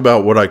 let's talk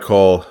about what I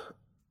call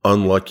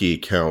unlucky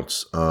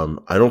accounts.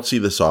 I don't see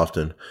this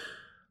often,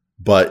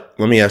 but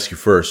let me ask you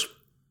first.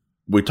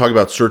 We talk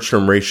about search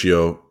term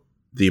ratio,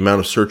 the amount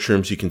of search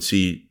terms you can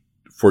see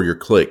for your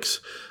clicks.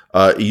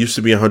 It used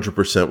to be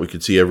 100%. We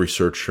could see every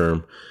search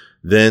term.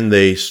 Then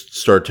they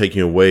start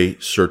taking away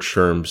search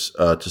terms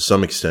to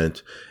some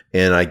extent.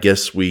 And I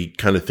guess we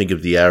kind of think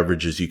of the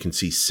average as you can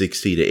see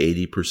 60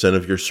 to 80%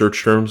 of your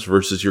search terms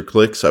versus your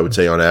clicks, I would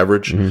say on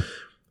average. Mm-hmm.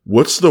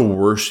 What's the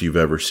worst you've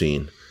ever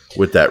seen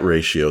with that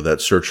ratio,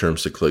 that search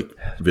terms to click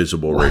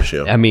visible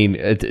ratio? I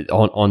mean,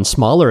 on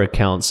smaller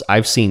accounts,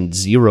 I've seen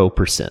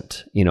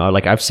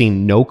 0%. I've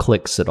seen no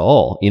clicks at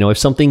all. If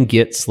something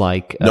gets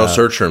like no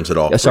search terms at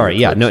all.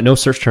 No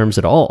search terms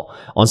at all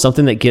on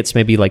something that gets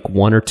maybe like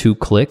 1 or 2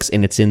 clicks,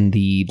 and it's in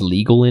the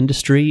legal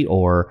industry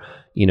or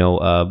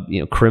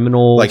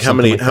criminal. Like how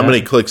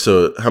many clicks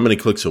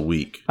a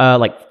week?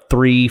 Like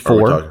 3,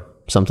 4,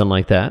 something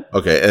like that.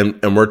 Okay,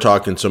 and we're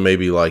talking so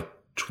maybe like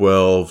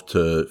 12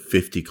 to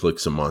 50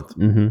 clicks a month.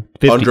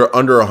 Mm-hmm.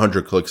 Under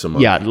 100 clicks a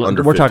month. Yeah,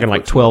 we're talking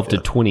like 12 to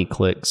month, 20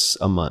 clicks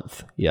a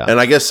month. Yeah. And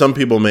I guess some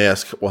people may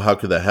ask, well, how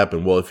could that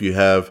happen? Well, if you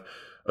have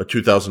a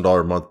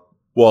 $2,000 a month,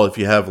 well, if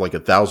you have like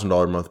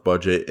 $1,000 a month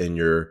budget and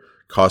your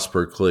cost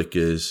per click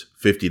is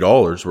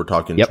 $50, we're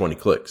talking 20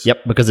 clicks.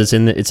 Yep, because it's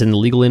in the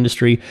legal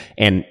industry.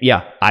 And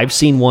yeah, I've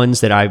seen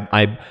ones that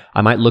I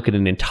might look at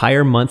an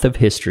entire month of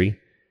history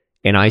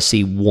and I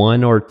see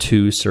 1 or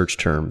 2 search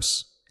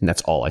terms, and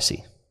that's all I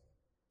see.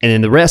 And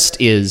then the rest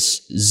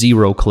is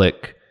 0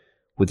 click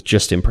with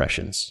just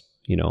impressions.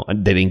 You know,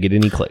 they didn't get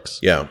any clicks.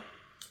 Yeah.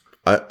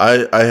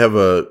 I have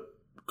a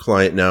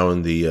client now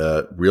in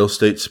the real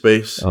estate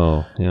space.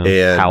 Oh, yeah.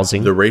 And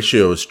housing. The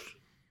ratio is,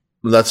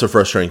 that's a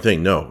frustrating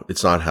thing. No,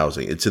 it's not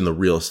housing. It's in the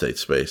real estate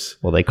space.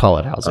 Well, they call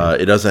it housing.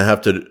 It doesn't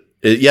have to.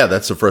 Yeah,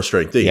 that's the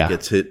frustrating thing. Yeah. It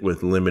gets hit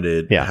with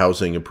limited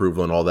housing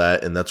approval and all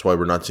that. And that's why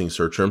we're not seeing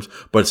search terms,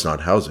 but it's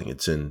not housing.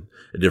 It's in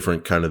a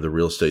different kind of the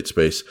real estate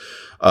space.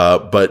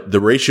 But the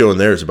ratio in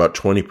there is about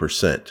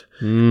 20%.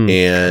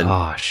 And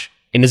gosh.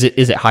 And is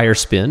it higher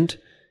spend?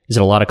 Is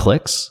it a lot of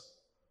clicks?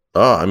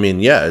 Oh, I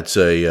mean, yeah, it's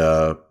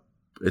a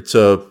 $4,000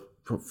 to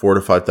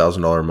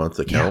 $5,000 a month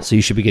account. Yeah, so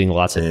you should be getting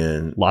lots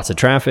of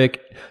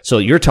traffic. So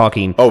you're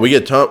talking. Oh, we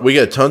get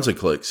tons of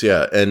clicks.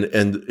 Yeah. And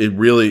it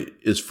really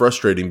is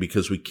frustrating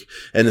because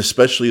and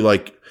especially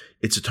like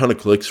it's a ton of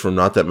clicks from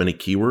not that many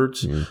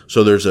keywords. Mm.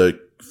 So there's a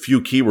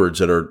few keywords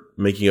that are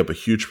making up a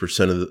huge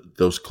percent of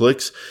those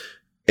clicks.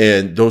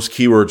 And those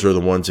keywords are the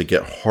ones that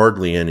get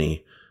hardly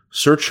any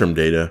search term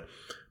data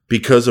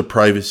because of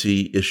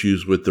privacy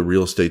issues with the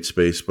real estate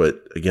space.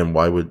 But again,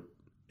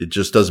 it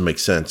just doesn't make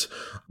sense.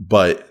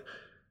 But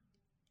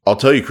I'll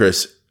tell you,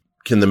 Chris,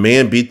 can the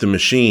man beat the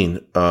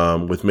machine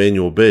with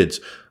manual bids?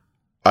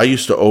 I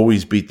used to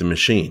always beat the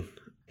machine,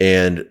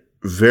 and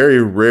very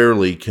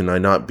rarely can I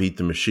not beat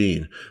the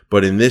machine.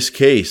 But in this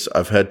case,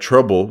 I've had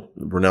trouble.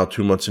 We're now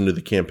 2 months into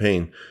the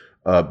campaign,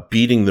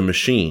 beating the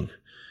machine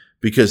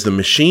because the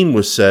machine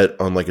was set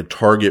on like a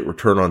target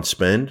return on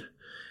spend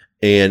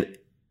and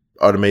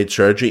automated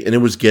strategy, and it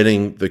was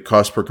getting the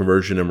cost per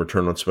conversion and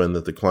return on spend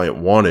that the client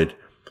wanted.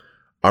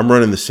 I'm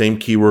running the same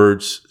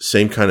keywords,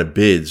 same kind of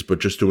bids, but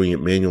just doing it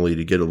manually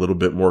to get a little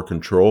bit more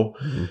control.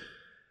 Mm-hmm.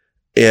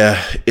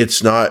 Yeah,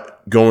 it's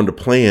not going to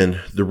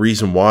plan. The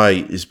reason why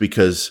is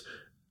because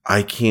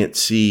I can't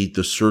see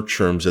the search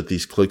terms that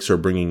these clicks are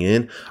bringing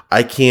in.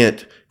 I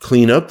can't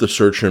clean up the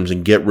search terms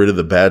and get rid of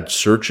the bad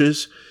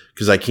searches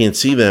because I can't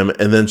see them.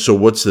 And then, so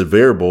what's the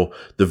variable?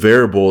 The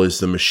variable is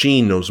the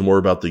machine knows more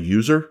about the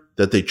user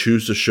that they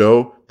choose to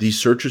show these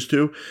searches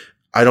to.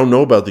 I don't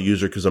know about the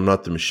user because I'm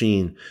not the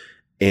machine.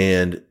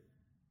 And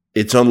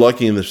it's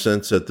unlucky in the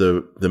sense that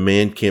the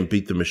man can't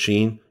beat the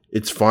machine.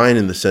 It's fine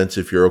in the sense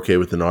if you're okay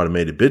with an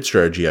automated bid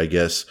strategy, I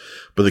guess.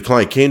 But the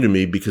client came to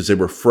me because they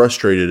were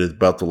frustrated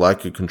about the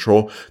lack of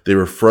control. They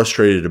were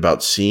frustrated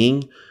about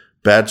seeing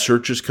bad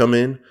searches come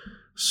in.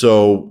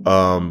 So,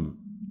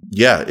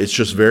 yeah, it's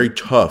just very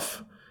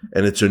tough.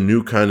 And it's a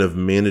new kind of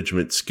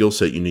management skill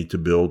set you need to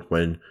build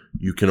when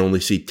you can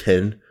only see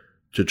 10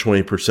 to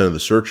 20% of the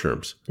search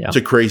terms. Yeah. It's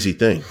a crazy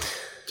thing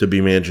to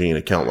be managing an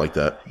account like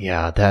that.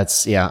 Yeah,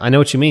 I know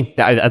what you mean.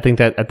 I think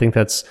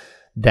that's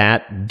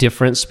that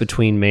difference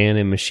between man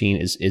and machine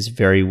is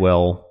very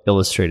well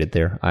illustrated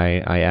there.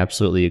 I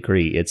absolutely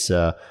agree. It's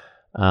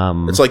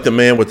like the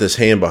man with his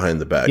hand behind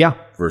the back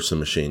versus the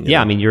machine. Yeah,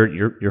 know? I mean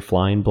you're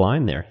flying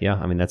blind there. Yeah,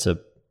 I mean that's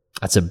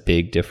a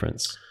big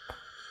difference.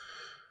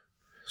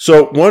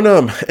 So one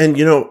and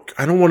you know,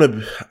 I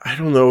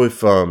don't know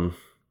if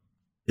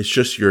it's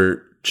just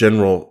your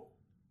general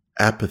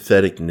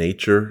apathetic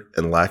nature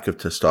and lack of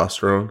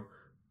testosterone.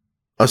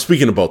 I'm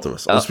speaking to both of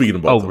us.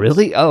 Oh,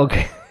 really? Oh,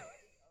 okay.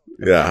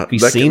 Yeah. Have you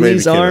seen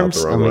these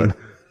arms? I mean,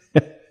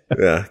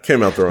 yeah,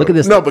 came out the wrong way. Look at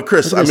this. No, but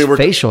Chris, I mean, we're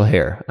facial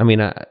hair. I mean,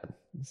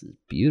 this is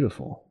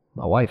beautiful.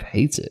 My wife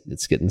hates it.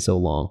 It's getting so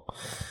long.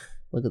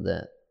 Look at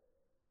that.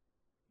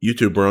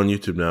 YouTube. We're on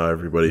YouTube now,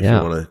 everybody. If you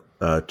want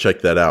to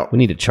check that out. We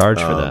need to charge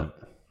for that.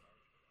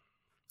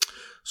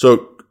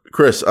 So,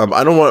 Chris,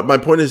 my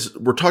point is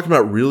we're talking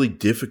about really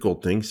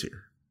difficult things here.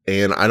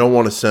 And I don't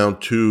want to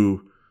sound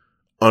too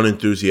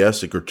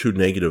unenthusiastic or too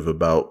negative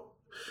about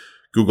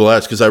Google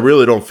Ads because I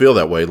really don't feel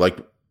that way. Like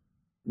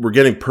we're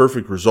getting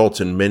perfect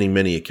results in many,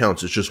 many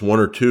accounts. It's just 1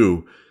 or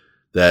 2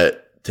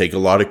 that take a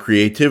lot of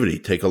creativity,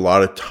 take a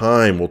lot of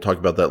time. We'll talk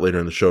about that later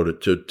in the show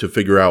to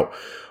figure out.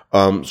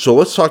 So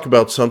let's talk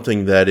about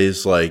something that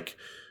is like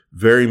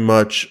very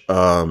much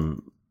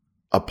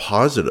a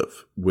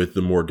positive with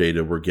the more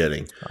data we're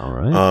getting. All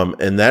right.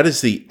 And that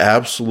is the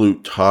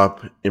absolute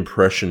top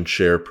impression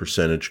share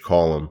percentage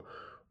column,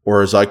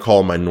 or as I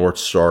call my North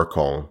Star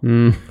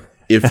column.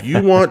 If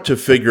you want to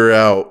figure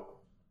out,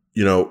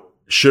 you know,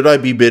 should I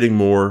be bidding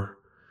more?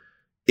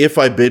 If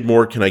I bid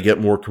more, can I get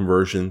more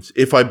conversions?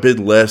 If I bid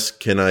less,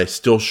 can I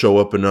still show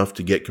up enough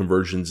to get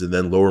conversions and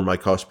then lower my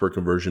cost per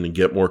conversion and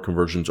get more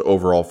conversions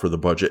overall for the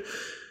budget?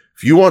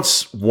 If you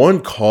want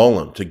one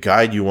column to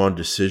guide you on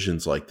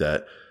decisions like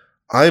that,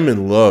 I'm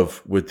in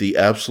love with the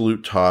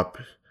absolute top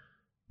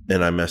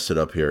and I messed it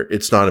up here.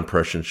 It's not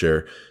impression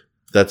share.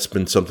 That's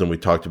been something we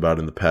talked about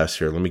in the past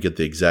here. Let me get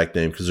the exact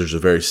name because there's a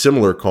very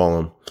similar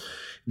column.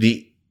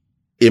 The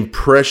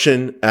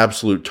impression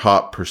absolute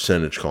top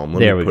percentage column.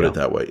 Let me put it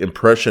that way.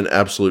 Impression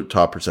absolute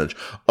top percentage.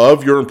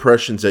 Of your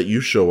impressions that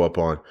you show up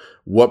on,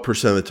 what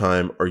percent of the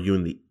time are you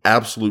in the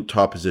absolute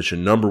top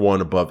position, number one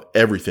above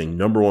everything,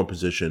 number one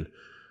position?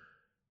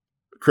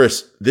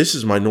 Chris, this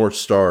is my North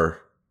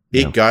Star.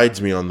 It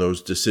guides me on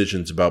those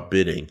decisions about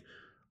bidding.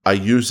 I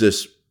use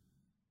this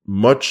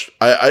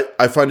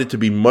I find it to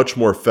be much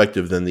more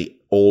effective than the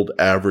old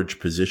average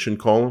position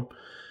column.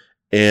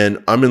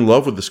 And I'm in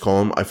love with this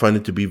column. I find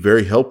it to be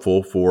very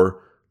helpful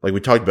for, like we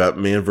talked about,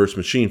 man versus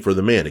machine for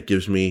the man. It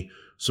gives me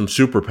some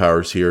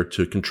superpowers here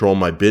to control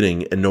my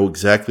bidding and know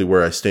exactly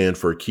where I stand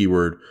for a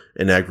keyword,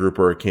 an ad group,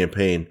 or a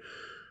campaign.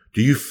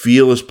 Do you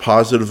feel as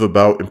positive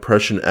about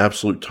impression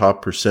absolute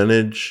top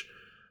percentage?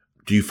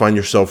 Do you find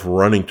yourself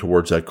running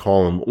towards that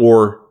column?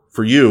 Or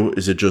for you,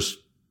 is it just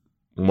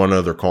one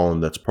other column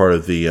that's part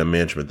of the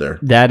management there?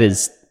 That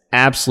is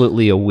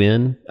absolutely a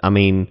win. I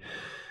mean,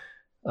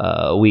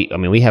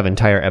 we have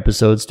entire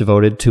episodes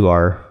devoted to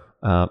our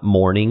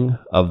mourning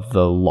of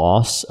the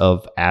loss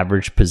of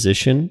average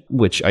position,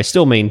 which I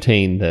still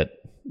maintain that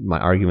my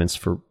arguments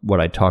for what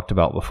I talked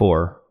about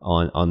before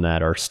on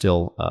that are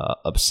still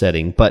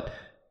upsetting. But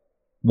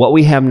what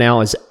we have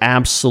now is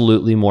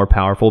absolutely more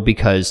powerful,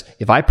 because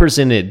if I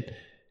presented,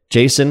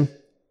 Jason,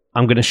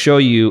 I'm going to show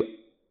you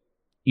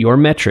your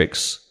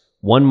metrics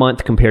 1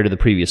 month compared to the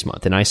previous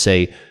month, and I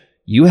say,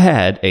 you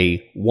had a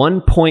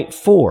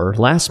 1.4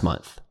 last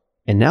month,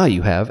 and now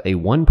you have a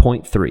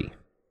 1.3.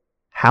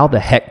 How the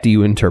heck do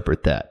you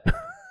interpret that?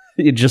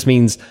 It just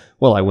means,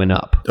 well, I went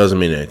up. Doesn't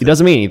mean anything. It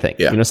doesn't mean anything.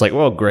 Yeah. It's like,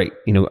 well, great.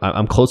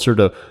 I'm closer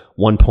to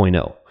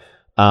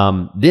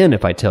 1.0. Then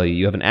if I tell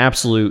you have an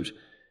absolute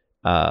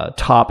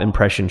top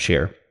impression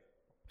share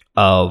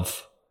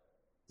of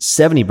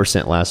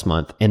 70% last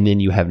month, and then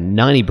you have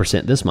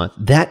 90% this month,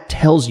 that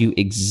tells you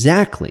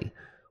exactly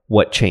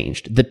what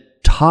changed. The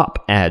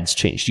top ads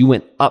changed. You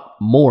went up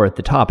more at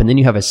the top, and then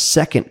you have a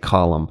second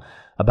column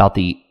about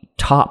the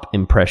top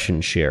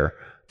impression share,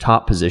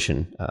 top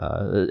position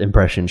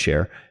impression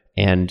share,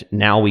 and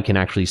now we can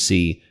actually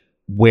see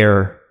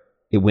where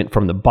it went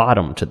from the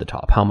bottom to the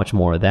top, how much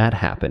more of that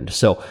happened.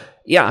 So,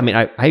 yeah, I mean,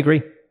 I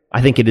agree.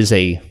 I think it is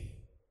a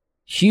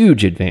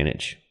huge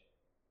advantage,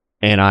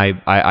 and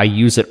I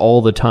use it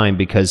all the time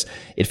because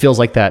it feels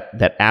like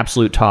that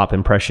absolute top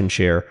impression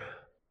share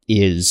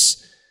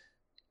is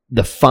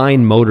the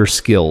fine motor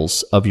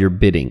skills of your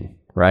bidding,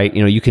 right?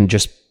 You can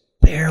just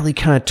barely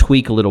kind of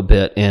tweak a little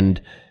bit,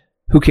 and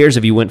who cares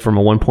if you went from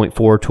a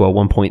 1.4 to a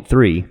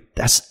 1.3?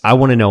 I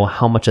want to know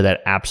how much of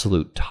that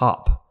absolute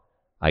top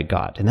I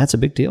got, and that's a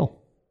big deal.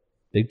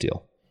 Big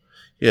deal.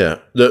 Yeah,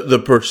 the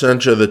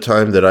percentage of the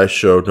time that I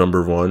showed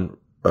number one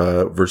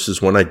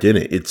versus when I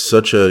didn't, it's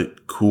such a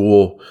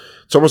cool.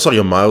 It's almost like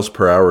a miles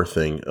per hour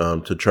thing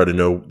to try to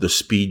know the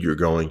speed you're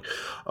going.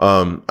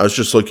 I was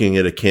just looking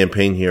at a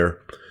campaign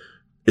here.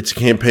 It's a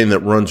campaign that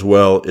runs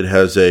well. It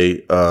has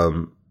a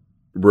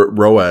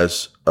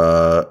ROAS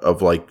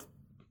of like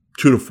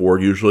 2 to 4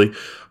 usually.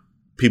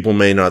 People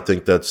may not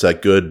think that's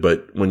that good,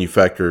 but when you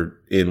factor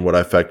in what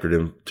I factored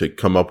in to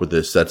come up with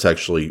this, that's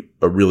actually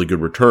a really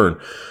good return.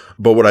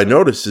 But what I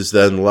noticed is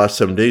that in the last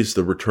 7 days,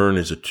 the return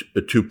is a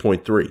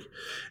 2.3.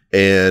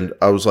 And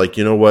I was like,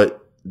 you know what?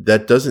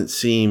 That doesn't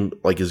seem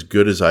like as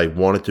good as I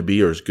want it to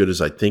be or as good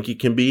as I think it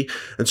can be.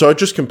 And so I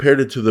just compared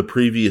it to the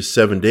previous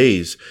 7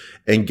 days.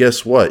 And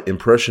guess what?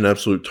 Impression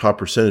absolute top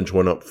percentage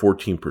went up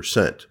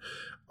 14%.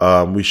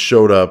 We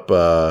showed up,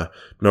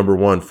 number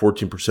one,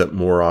 14%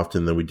 more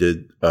often than we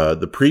did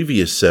the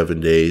previous 7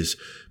 days.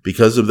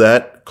 Because of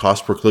that,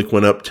 cost per click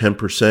went up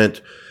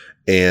 10%,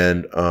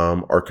 and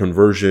our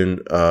conversion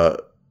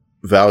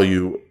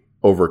value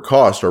over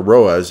cost, our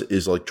ROAS,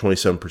 is like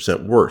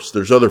 27% worse.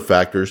 There's other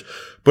factors,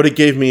 but it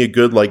gave me a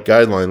good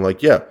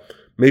guideline.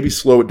 Maybe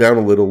slow it down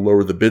a little,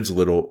 lower the bids a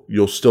little.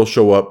 You'll still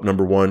show up,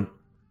 number one,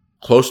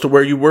 close to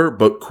where you were,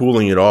 but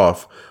cooling it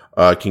off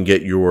can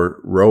get your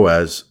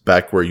ROAS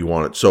back where you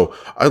want it. So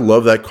I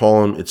love that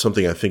column. It's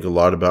something I think a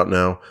lot about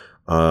now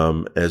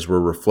as we're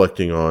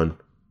reflecting on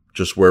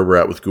just where we're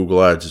at with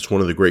Google Ads. It's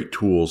one of the great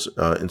tools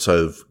inside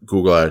of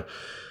Google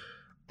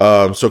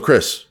Ad. So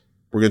Chris,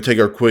 we're going to take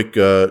our quick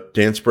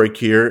dance break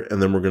here,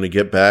 and then we're going to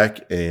get back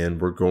and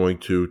we're going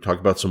to talk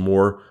about some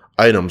more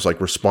items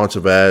like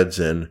responsive ads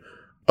and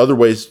other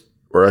ways,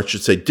 or I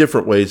should say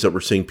different ways that we're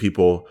seeing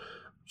people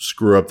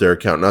screw up their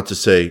account. Not to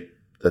say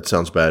that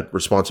sounds bad.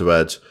 Responsive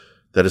ads,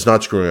 that is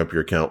not screwing up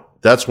your account.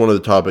 That's one of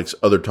the topics.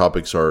 Other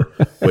topics are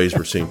ways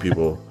we're seeing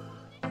people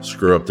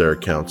screw up their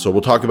account. So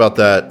we'll talk about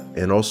that,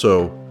 and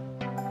also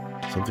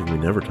something we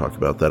never talk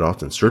about that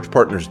often, Search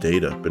Partners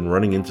data. Been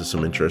running into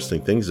some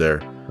interesting things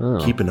there. Oh.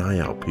 Keep an eye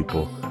out,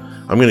 people.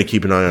 I'm going to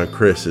keep an eye on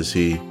Chris. A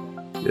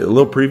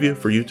little preview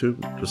for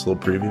YouTube? Just a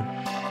little preview?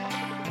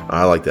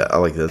 I like that.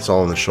 It's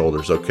all on the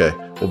shoulders. Okay.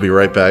 We'll be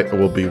right back.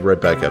 We'll be right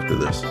back after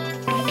this.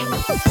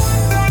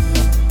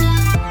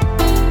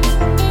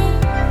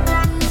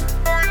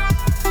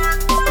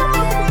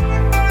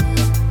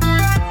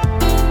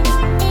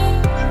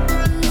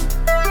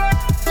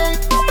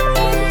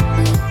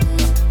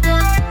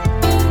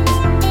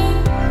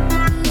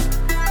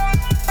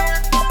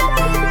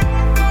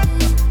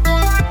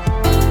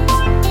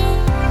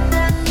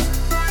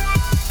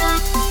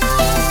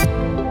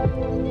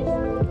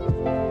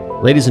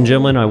 Ladies and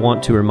gentlemen, I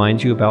want to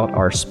remind you about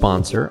our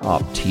sponsor,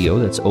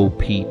 Opteo. That's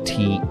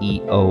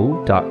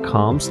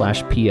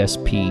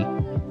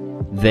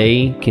opteo.com/PSP.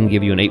 They can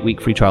give you an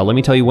 8-week free trial. Let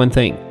me tell you one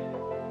thing.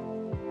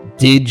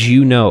 Did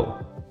you know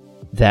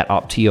that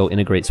Opteo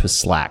integrates with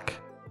Slack?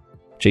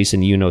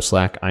 Jason, you know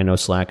Slack. I know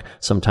Slack.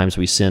 Sometimes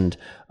we send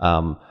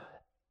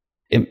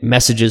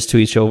messages to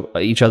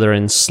each other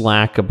in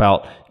Slack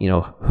about,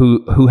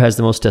 who has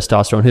the most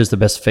testosterone, who's the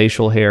best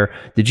facial hair.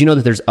 Did you know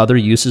that there's other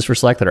uses for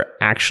Slack that are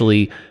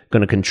actually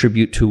going to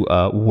contribute to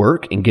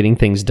work and getting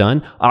things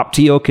done?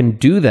 Opteo can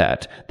do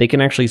that. They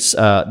can actually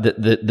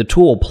the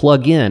tool will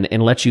plug in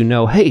and let you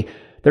know, hey,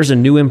 there's a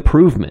new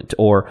improvement,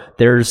 or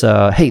there's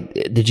hey,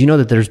 did you know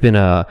that there's been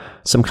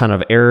some kind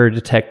of error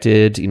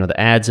detected? The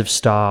ads have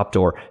stopped,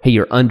 or hey,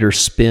 you're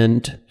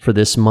underspent for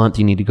this month.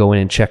 You need to go in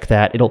and check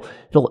that. It'll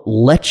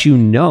let you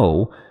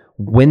know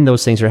when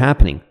those things are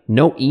happening.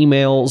 No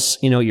emails.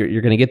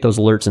 You're going to get those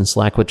alerts in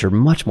Slack, which are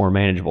much more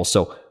manageable.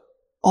 So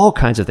all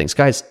kinds of things,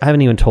 guys. I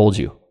haven't even told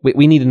you.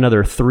 We need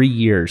another 3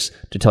 years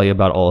to tell you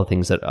about all the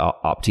things that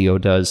Opteo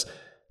does.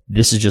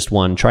 This is just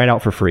one. Try it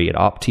out for free at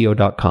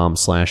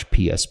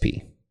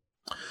opteo.com/PSP.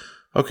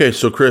 Okay,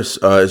 so Chris,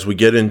 as we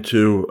get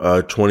into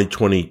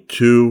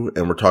 2022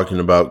 and we're talking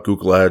about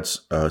Google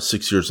Ads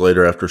 6 years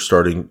later after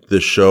starting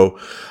this show,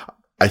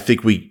 I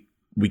think we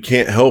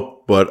can't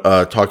help but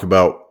talk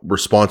about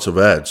responsive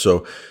ads.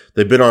 So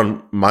they've been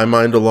on my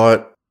mind a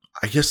lot.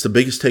 I guess the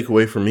biggest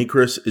takeaway for me,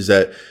 Chris, is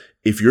that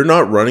if you're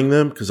not running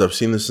them, because I've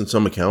seen this in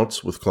some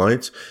accounts with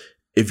clients,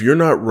 if you're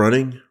not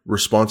running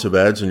responsive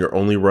ads and you're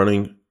only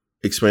running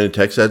expanded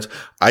text ads,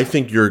 I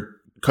think you're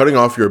cutting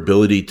off your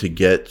ability to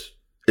get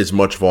as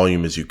much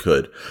volume as you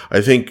could. I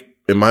think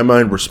in my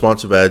mind,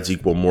 responsive ads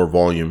equal more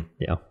volume.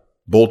 Yeah.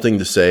 Bold thing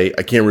to say.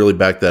 I can't really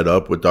back that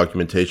up with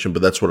documentation,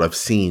 but that's what I've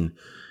seen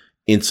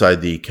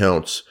inside the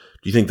accounts.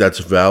 Do you think that's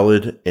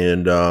valid?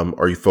 And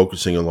are you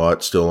focusing a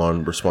lot still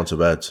on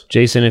responsive ads?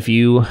 Jason, if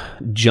you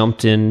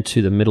jumped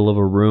into the middle of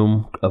a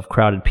room of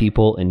crowded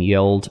people and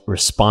yelled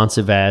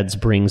responsive ads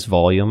brings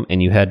volume,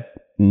 and you had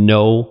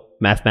no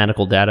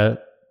mathematical data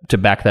to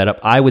back that up,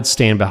 I would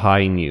stand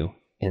behind you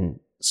and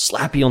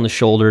slap you on the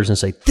shoulders and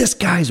say, this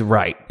guy's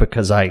right,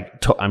 because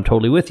I'm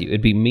totally with you.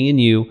 It'd be me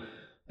and you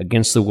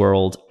against the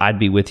world. I'd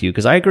be with you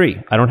because I agree.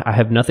 I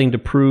have nothing to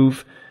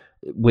prove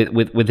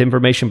with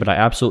information, but I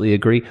absolutely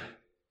agree.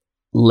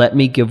 Let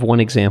me give one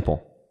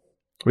example.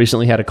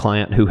 Recently had a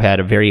client who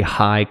had a very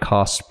high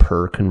cost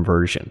per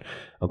conversion.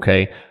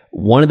 Okay.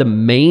 One of the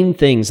main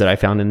things that I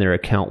found in their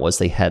account was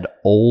they had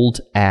old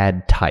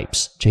ad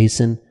types.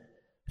 Jason,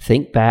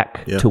 think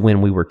back to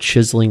when we were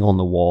chiseling on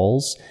the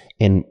walls,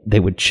 and they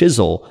would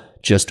chisel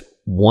just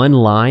one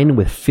line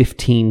with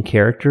 15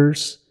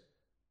 characters.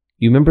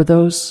 You remember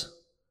those?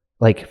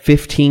 Like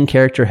 15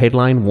 character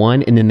headline,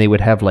 one, and then they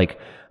would have I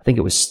think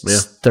it was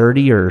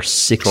 30 or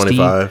 60.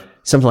 25.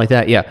 Something like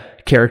that, yeah.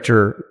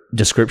 Character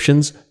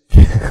descriptions.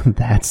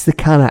 That's the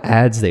kind of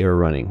ads they were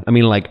running. I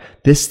mean,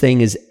 this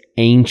thing is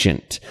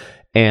ancient.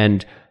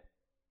 And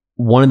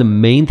one of the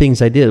main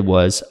things I did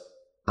was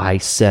I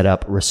set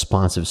up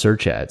responsive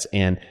search ads.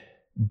 And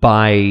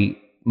by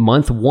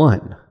month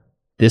 1,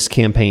 this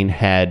campaign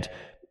had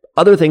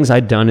other things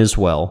I'd done as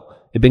well.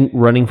 It'd been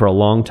running for a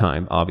long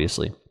time,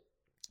 obviously.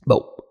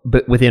 But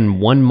within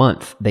 1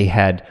 month, they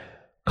had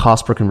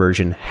cost per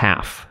conversion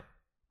half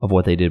of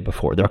what they did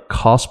before. Their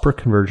cost per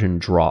conversion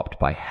dropped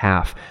by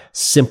half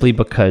simply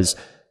because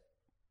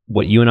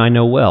what you and I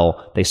know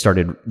well,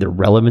 their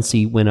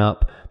relevancy went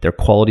up, their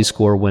quality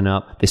score went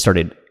up, they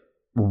started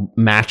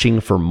matching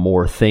for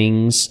more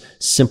things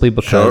simply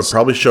because...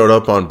 Probably showed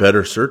up on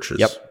better searches.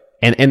 Yep.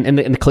 And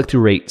the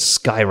click-through rate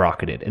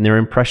skyrocketed, and their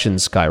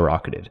impressions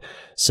skyrocketed.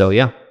 So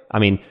yeah, I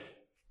mean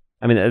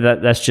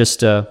that's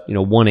just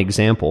one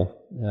example.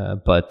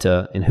 But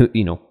I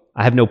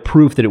have no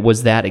proof that it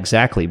was that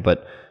exactly,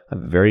 but a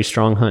very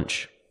strong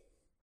hunch.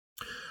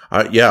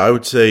 I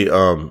would say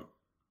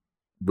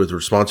with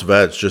responsive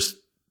ads, just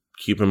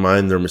keep in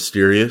mind they're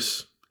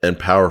mysterious and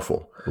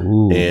powerful.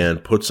 Ooh.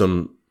 And put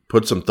some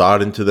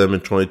thought into them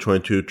in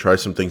 2022. Try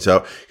some things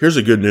out. Here's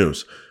the good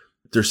news.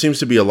 There seems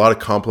to be a lot of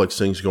complex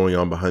things going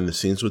on behind the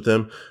scenes with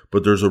them,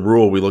 but there's a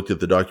rule. We looked at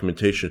the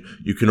documentation.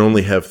 You can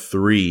only have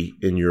 3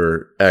 in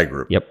your ad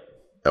group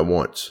at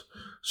once.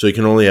 So you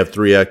can only have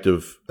 3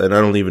 active, and I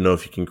don't even know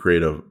if you can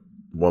create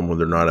one when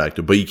they're not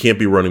active, but you can't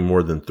be running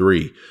more than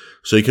 3.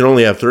 So you can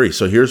only have 3.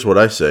 So here's what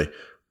I say.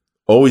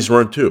 Always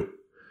run 2.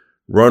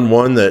 Run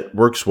one that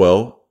works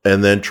well,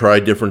 and then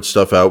try different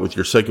stuff out with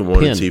your second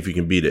one and see if you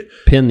can beat it.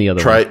 Pin the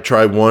other one.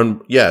 Try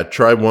one. Yeah,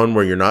 try one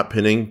where you're not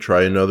pinning.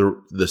 Try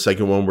the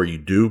second one where you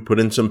do put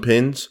in some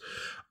pins.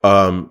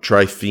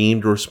 Try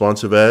themed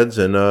responsive ads,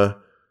 and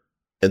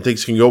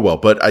things can go well.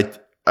 But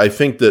I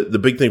think that the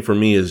big thing for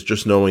me is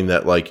just knowing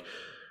that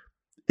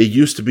it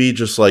used to be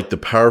just the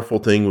powerful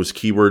thing was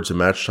keywords and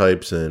match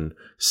types and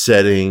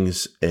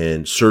settings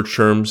and search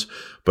terms.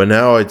 But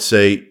now I'd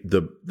say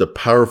the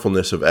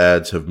powerfulness of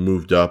ads have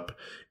moved up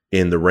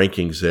in the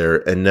rankings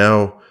there. And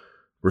now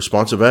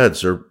responsive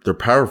ads, they're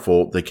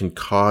powerful. They can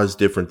cause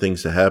different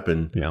things to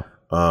happen. Yeah.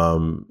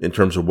 In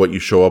terms of what you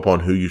show up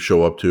on, who you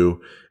show up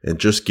to, and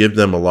just give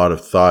them a lot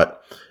of thought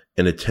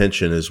and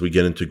attention as we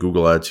get into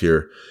Google Ads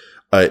here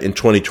in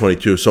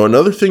 2022. So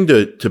another thing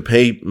to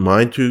pay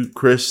mind to,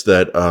 Chris,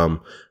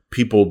 that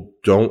people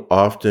don't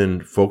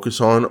often focus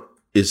on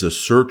is a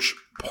search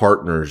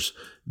partners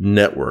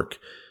network,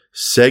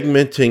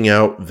 segmenting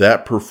out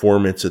that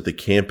performance at the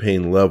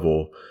campaign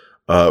level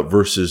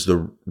versus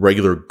the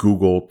regular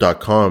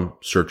Google.com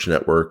search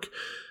network,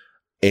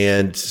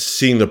 and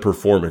seeing the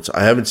performance.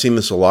 I haven't seen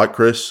this a lot,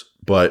 Chris,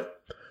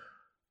 but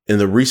in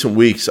the recent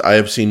weeks, I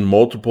have seen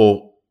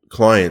multiple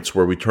clients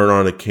where we turn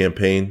on a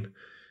campaign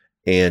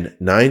and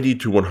 90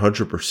 to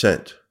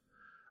 100%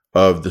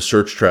 of the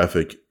search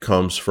traffic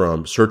comes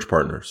from search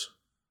partners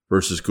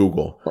versus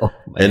Google. Oh,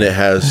 and it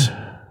has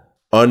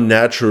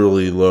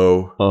unnaturally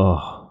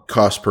low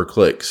cost per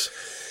clicks.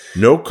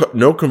 No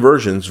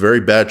conversions, very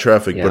bad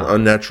traffic, but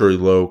unnaturally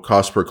low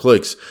cost per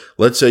clicks.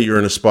 Let's say you're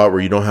in a spot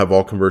where you don't have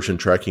all conversion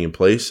tracking in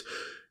place.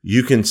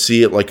 You can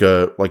see it like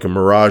a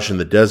mirage in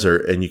the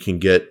desert, and you can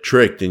get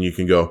tricked, and you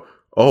can go,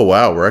 oh,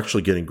 wow, we're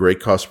actually getting great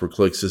cost per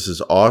clicks. This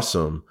is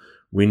awesome.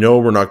 We know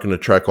we're not going to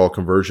track all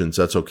conversions.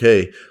 That's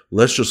okay.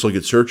 Let's just look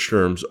at search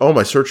terms. Oh,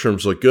 my search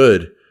terms look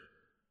good.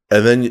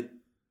 And then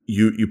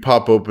you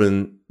pop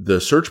open the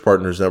search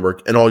partners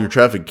network, and all your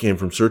traffic came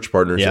from search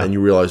partners, and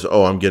you realize,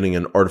 oh, I'm getting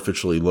an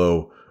artificially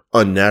low,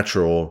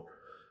 unnatural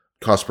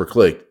cost per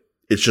click.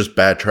 It's just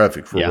bad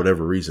traffic for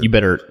whatever reason. You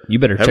better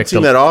Haven't check.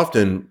 Seen that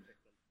often.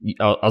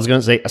 I was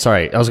going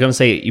to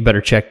say you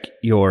better check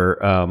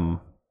your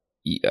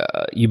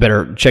you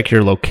better check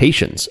your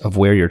locations of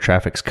where your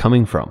traffic's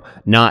coming from.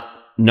 Not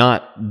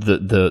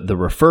the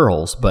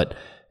referrals, but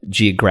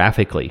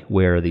geographically,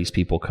 where are these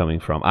people coming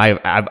from? I've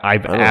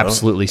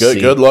absolutely seen.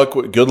 Good luck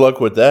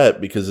with that,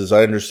 because as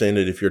I understand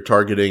it, if you're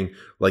targeting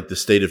like the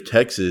state of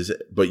Texas,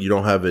 but you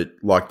don't have it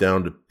locked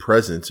down to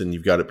presence, and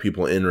you've got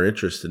people in or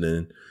interested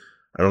in,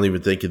 I don't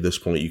even think at this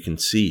point you can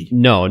see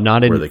not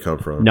where they come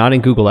from. Not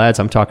in Google Ads.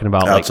 I'm talking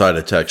about outside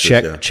of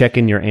Texas. Check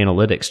in your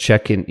analytics.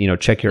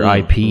 Check your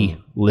IP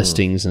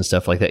listings and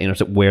stuff like that.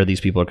 Where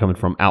these people are coming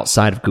from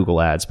outside of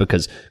Google Ads,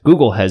 because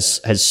Google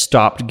has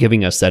stopped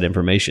giving us that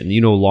information. You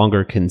no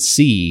longer can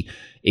see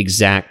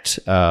exact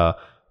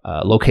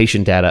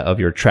location data of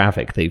your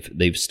traffic.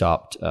 They've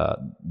stopped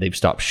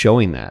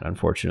showing that,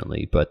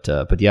 unfortunately. But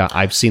yeah,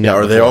 I've seen that.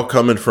 Are they all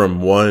coming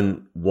from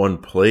one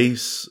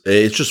place?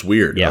 It's just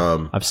weird.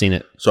 Yeah, I've seen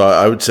it. So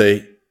I would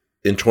say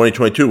in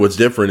 2022, what's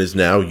different is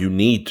now you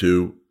need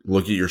to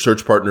look at your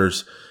search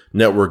partners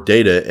network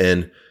data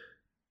and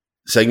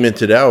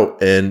segment it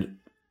out. And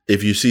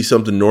if you see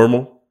something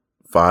normal,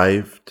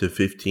 5 to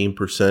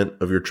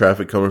 15% of your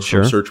traffic coming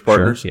from search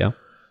partners,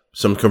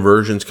 some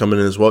conversions coming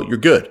in as well, you're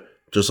good.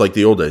 Just like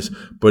the old days.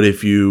 But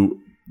if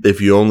you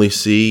only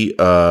see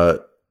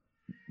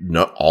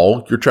not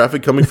all your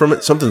traffic coming from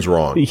it, something's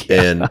wrong.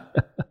 And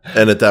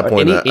at that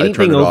point, I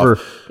turn it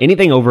off.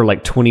 Anything over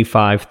like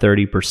 25,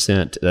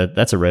 30%,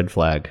 that's a red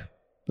flag.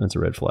 That's a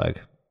red flag.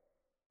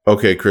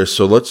 Okay, Chris.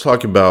 So let's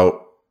talk about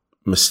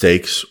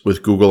mistakes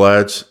with Google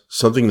Ads.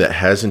 Something that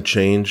hasn't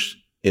changed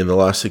in the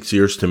last 6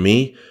 years to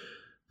me.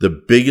 The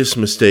biggest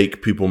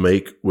mistake people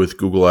make with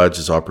Google Ads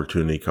is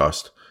opportunity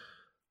cost.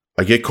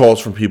 I get calls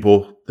from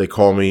people. They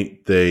call me.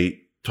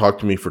 They talk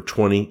to me for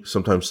 20,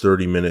 sometimes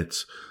 30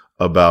 minutes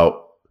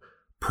about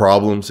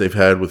problems they've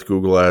had with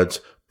Google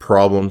Ads,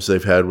 problems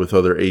they've had with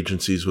other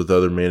agencies, with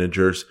other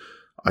managers.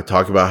 I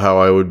talk about how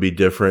I would be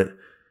different.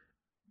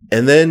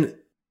 And then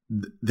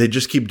they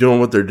just keep doing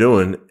what they're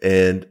doing,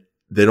 and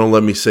they don't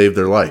let me save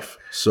their life.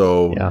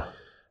 So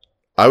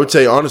I would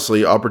say,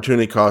 honestly,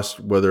 opportunity cost,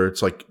 whether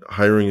it's like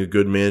hiring a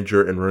good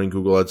manager and running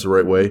Google Ads the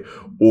right way,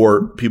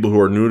 or people who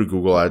are new to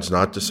Google Ads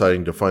not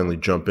deciding to finally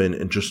jump in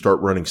and just start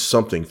running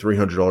something,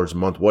 $300 a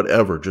month,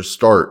 whatever, just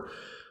start.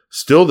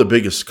 Still the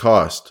biggest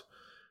cost,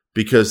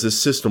 because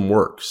this system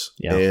works.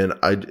 Yeah. And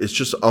it's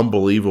just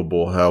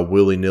unbelievable how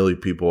willy-nilly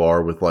people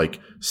are with like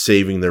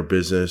saving their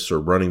business or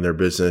running their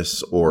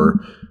business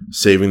or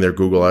saving their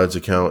Google Ads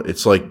account.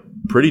 It's like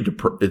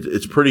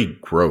it's pretty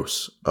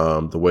gross,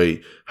 the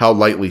way how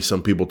lightly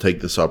some people take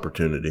this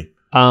opportunity.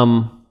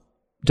 Don't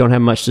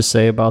have much to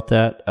say about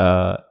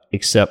that,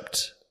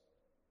 except,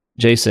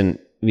 Jason,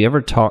 have you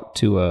ever talked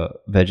to a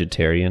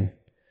vegetarian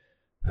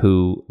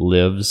who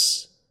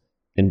lives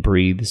and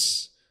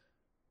breathes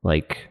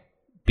like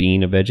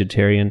being a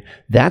vegetarian?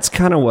 That's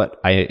kind of what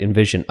I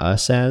envision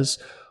us as.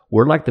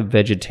 We're like the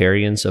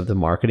vegetarians of the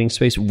marketing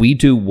space. We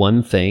do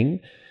one thing,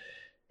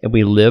 and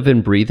we live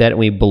and breathe that, and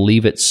we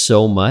believe it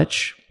so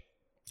much.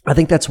 I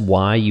think that's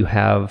why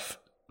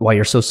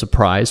you're so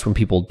surprised when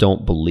people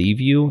don't believe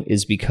you,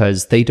 is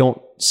because they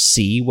don't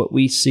see what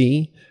we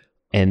see,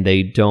 and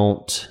they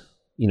don't,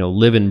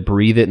 live and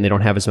breathe it, and they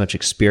don't have as much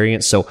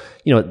experience. So,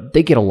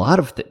 they get a lot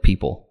of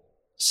people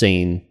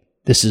saying,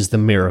 this is the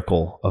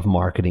miracle of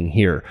marketing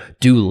here.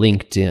 Do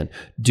LinkedIn,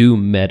 do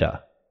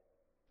Meta.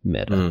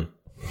 Meta.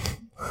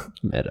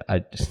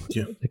 I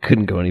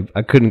couldn't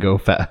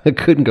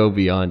go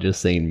beyond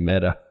just saying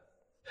Meta.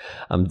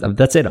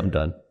 That's it. I'm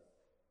done.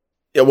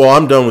 Yeah, well,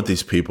 I'm done with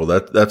these people.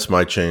 That's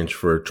my change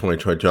for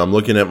 2022. I'm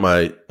looking at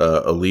my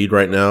a lead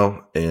right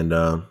now, and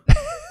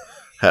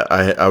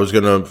I was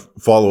gonna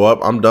follow up.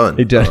 I'm done.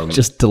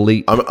 Just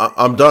delete.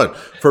 I'm done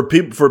for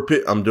people.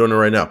 I'm doing it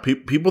right now.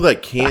 People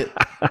that can't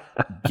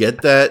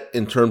get that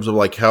in terms of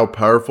like how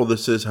powerful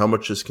this is, how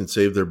much this can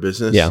save their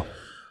business. Yeah.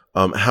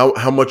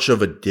 How much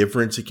of a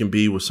difference it can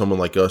be with someone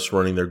like us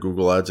running their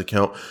Google Ads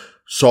account,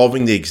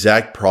 solving the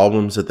exact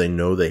problems that they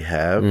know they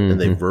have, and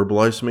they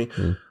verbalize to me.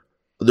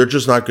 They're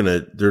just not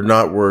gonna. They're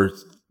not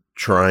worth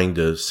trying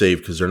to save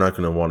because they're not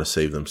gonna want to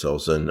save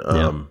themselves. And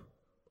I'm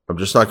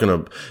just not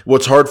gonna.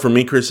 What's hard for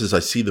me, Chris, is I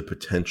see the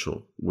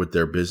potential with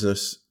their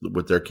business,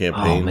 with their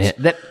campaigns.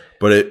 Oh, man.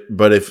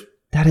 But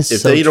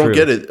if they don't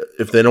get it,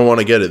 if they don't want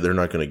to get it, they're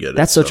not going to get it.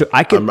 That's so true.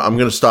 I'm going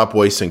to stop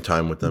wasting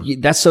time with them.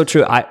 That's so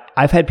true.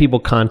 I've had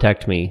people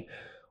contact me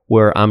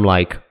where I'm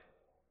like,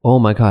 oh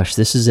my gosh,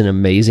 this is an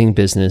amazing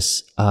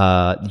business.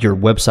 Your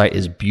website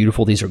is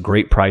beautiful. These are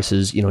great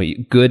prices.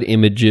 Good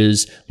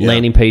images,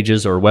 landing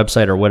pages or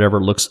website or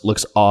whatever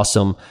looks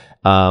awesome.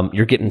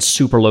 You're getting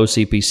super low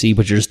CPC,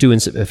 but you're just doing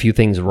a few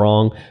things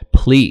wrong.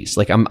 Please,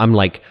 I'm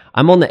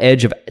on the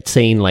edge of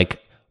saying like,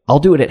 I'll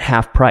do it at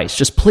half price.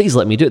 Just please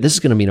let me do it. This is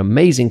going to be an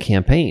amazing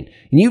campaign.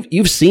 And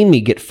you've seen me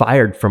get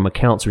fired from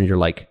accounts when you're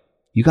like,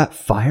 you got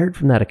fired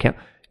from that account?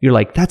 You're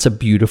like, that's a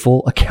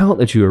beautiful account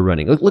that you were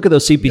running. Look at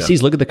those CPCs.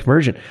 Yeah. Look at the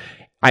conversion.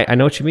 I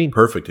know what you mean.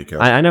 Perfect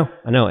account. I know.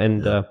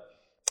 And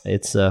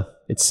it's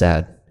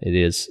sad. It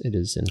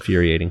is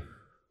infuriating.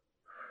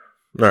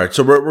 All right.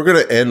 So we're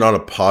going to end on a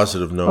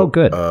positive note. Oh,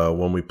 good.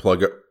 When we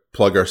plug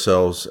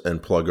ourselves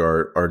and plug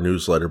our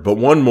newsletter. But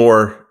one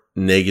more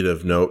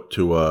negative note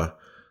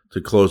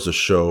to close the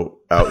show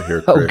out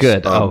here, Chris.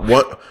 Oh,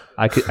 good.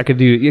 I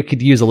could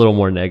use a little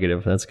more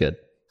negative. That's good.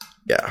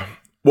 Yeah.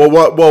 Well,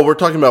 we're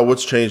talking about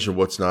what's changed and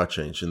what's not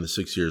changed in the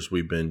 6 years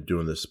we've been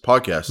doing this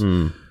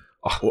podcast.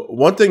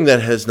 One thing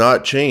that has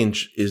not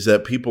changed is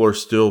that people are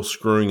still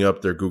screwing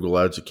up their Google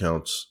Ads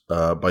accounts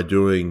by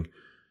doing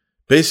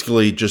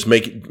basically just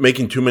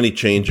making too many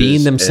changes,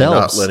 being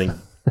themselves, and not letting.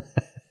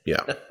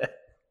 Yeah.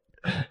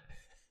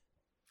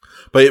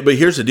 But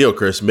here's the deal,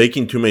 Chris.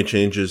 Making too many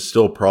changes is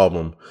still a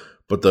problem.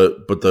 But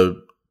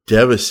the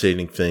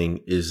devastating thing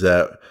is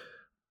that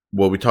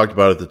what we talked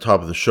about at the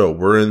top of the show,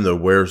 we're in the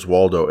Where's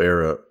Waldo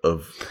era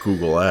of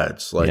Google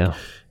Ads.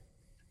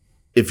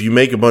 If you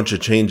make a bunch of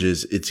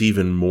changes, it's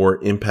even more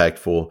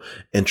impactful.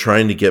 And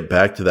trying to get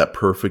back to that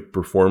perfect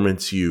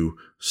performance you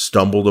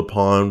stumbled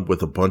upon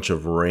with a bunch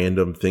of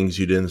random things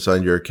you did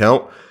inside your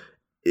account,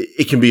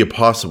 it can be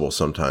impossible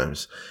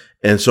sometimes.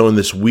 And so in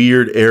this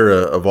weird era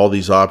of all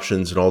these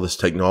options and all this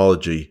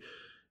technology,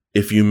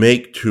 if you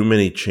make too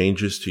many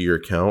changes to your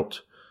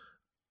account,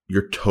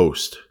 you're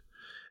toast.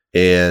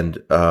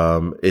 And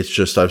it's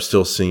just, I've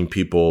still seen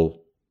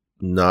people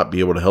not be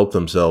able to help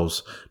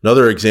themselves.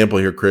 Another example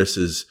here, Chris,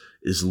 is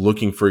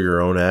looking for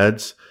your own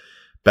ads.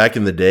 Back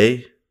in the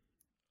day,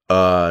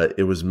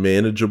 it was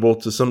manageable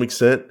to some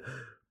extent.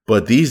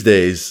 But these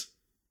days,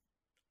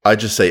 I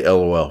just say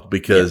LOL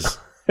because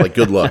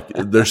good luck.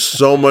 There's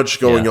so much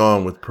going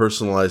on with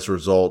personalized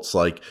results.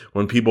 Like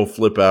when people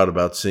flip out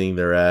about seeing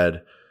their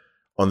ad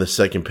on the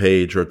second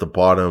page or at the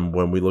bottom,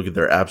 when we look at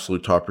their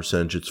absolute top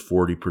percentage, it's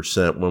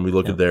 40%. When we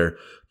look at their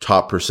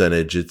top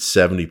percentage, it's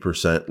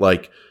 70%.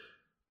 Like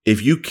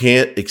if you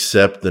can't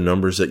accept the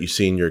numbers that you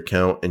see in your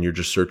account and you're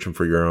just searching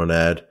for your own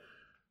ad,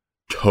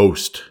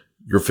 toast.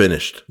 You're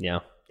finished. Yeah.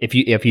 If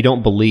you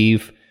don't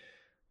believe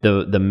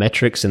the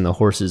metrics in the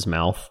horse's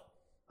mouth,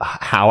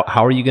 how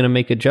are you going to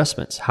make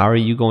adjustments? How are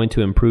you going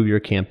to improve your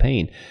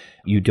campaign?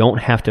 You don't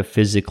have to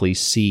physically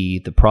see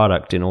the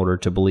product in order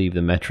to believe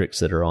the metrics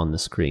that are on the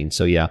screen.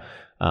 So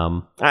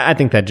I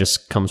think that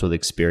just comes with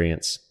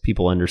experience.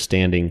 People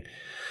understanding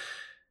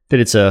that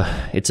it's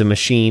a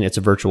machine, it's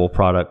a virtual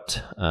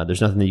product.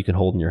 There's nothing that you can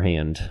hold in your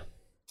hand.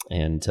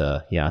 And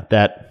I'll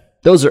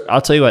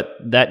tell you what,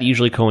 that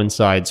usually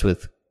coincides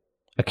with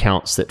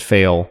accounts that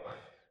fail.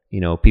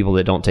 People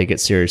that don't take it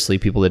seriously,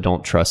 people that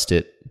don't trust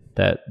it.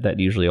 That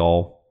usually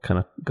all kind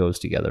of goes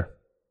together.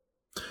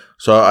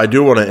 So I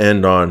do want to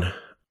end on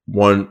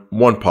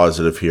one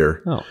positive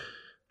here. Oh.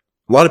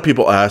 A lot of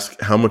people ask,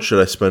 how much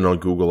should I spend on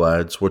Google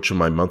Ads? What should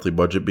my monthly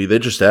budget be? They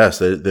just ask.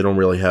 They don't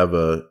really have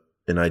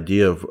an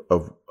idea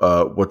of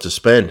what to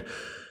spend.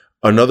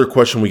 Another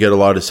question we get a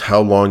lot is,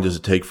 how long does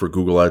it take for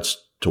Google Ads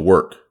to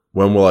work?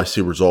 When will I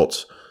see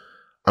results?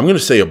 I'm going to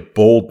say a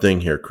bold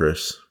thing here,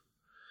 Chris.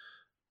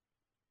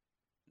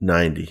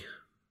 90.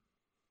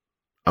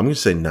 I'm going to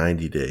say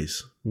 90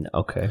 days.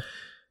 Okay.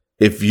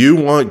 If you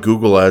want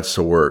Google Ads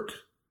to work,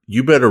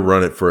 you better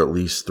run it for at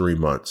least 3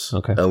 months.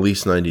 Okay. At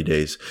least 90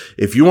 days.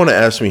 If you want to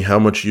ask me how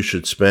much you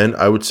should spend,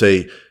 I would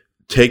say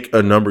take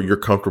a number you're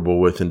comfortable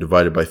with and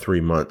divide it by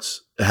 3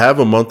 months. Have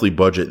a monthly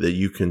budget that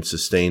you can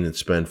sustain and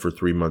spend for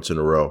 3 months in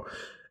a row.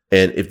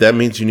 And if that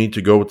means you need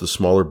to go with the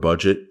smaller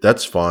budget,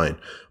 that's fine.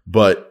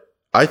 But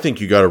I think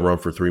you got to run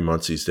for 3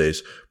 months these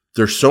days.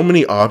 There's so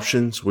many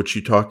options, which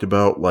you talked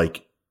about,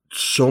 like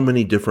so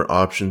many different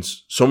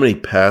options, so many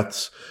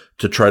paths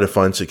to try to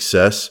find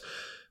success.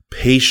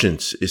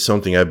 Patience is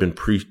something I've been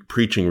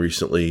preaching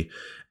recently.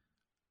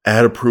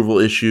 Ad approval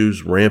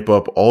issues, ramp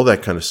up, all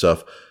that kind of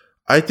stuff.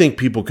 I think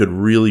people could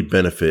really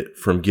benefit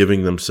from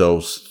giving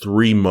themselves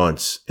 3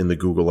 months in the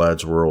Google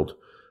Ads world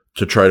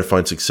to try to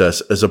find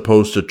success, as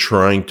opposed to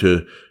trying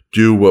to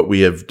do what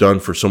we have done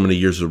for so many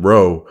years in a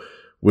row,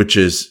 which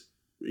is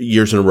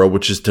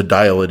to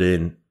dial it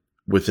in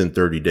within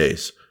 30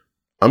 days.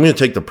 I'm going to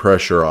take the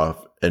pressure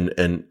off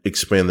and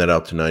expand that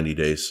out to 90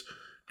 days.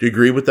 Do you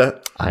agree with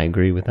that? I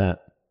agree with that.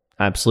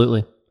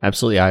 Absolutely.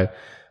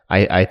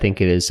 I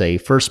think it is a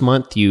first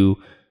month you're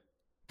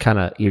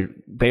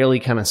barely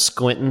kind of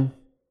squinting.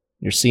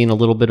 You're seeing a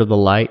little bit of the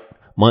light.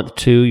 Month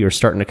 2, you're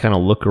starting to kind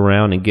of look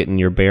around and getting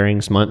your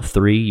bearings. Month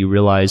 3, you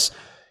realize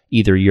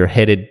either you're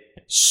headed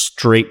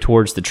straight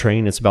towards the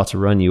train that's about to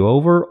run you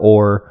over,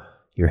 or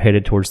you're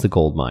headed towards the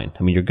gold mine.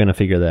 I mean, you're going to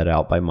figure that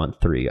out by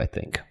month 3, I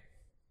think.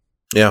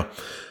 Yeah.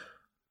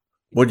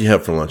 What do you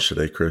have for lunch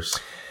today, Chris?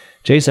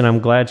 Jason, I'm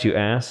glad you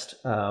asked.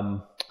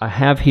 I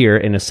have here,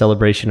 in a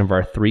celebration of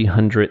our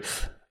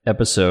 300th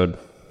episode,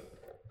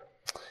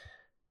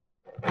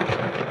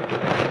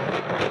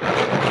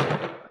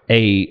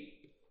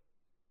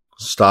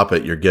 Stop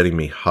it, you're getting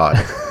me hot.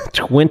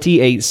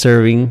 28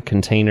 serving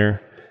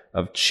container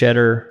of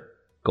cheddar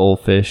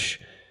goldfish.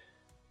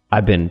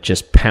 I've been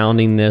just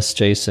pounding this,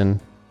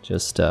 Jason.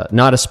 Just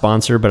not a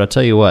sponsor, but I'll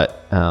tell you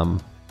what.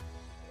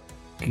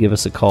 Give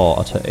us a call.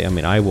 I'll tell you. I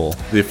mean, I will.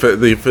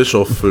 The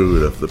official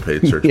food of the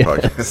Paid Search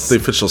Podcast. The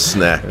official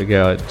snack. There we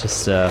go.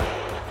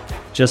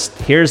 Just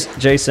here's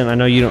Jason. I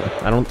know you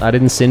don't. I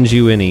didn't send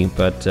you any,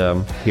 but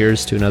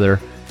here's to another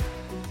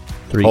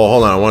 3. Oh,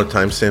 hold on. I want to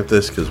timestamp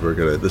this because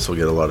this will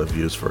get a lot of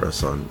views for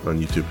us on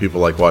YouTube.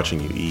 People like watching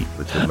you eat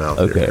with your mouth.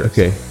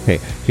 Okay. Hey,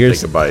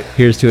 here's take a bite.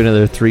 Here's to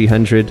another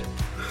 300.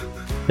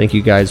 Thank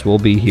you guys. We'll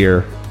be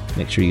here.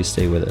 Make sure you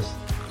stay with us.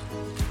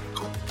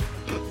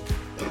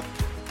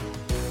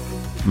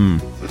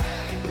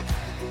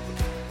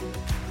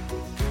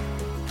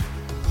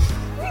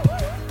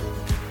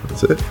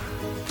 That's it.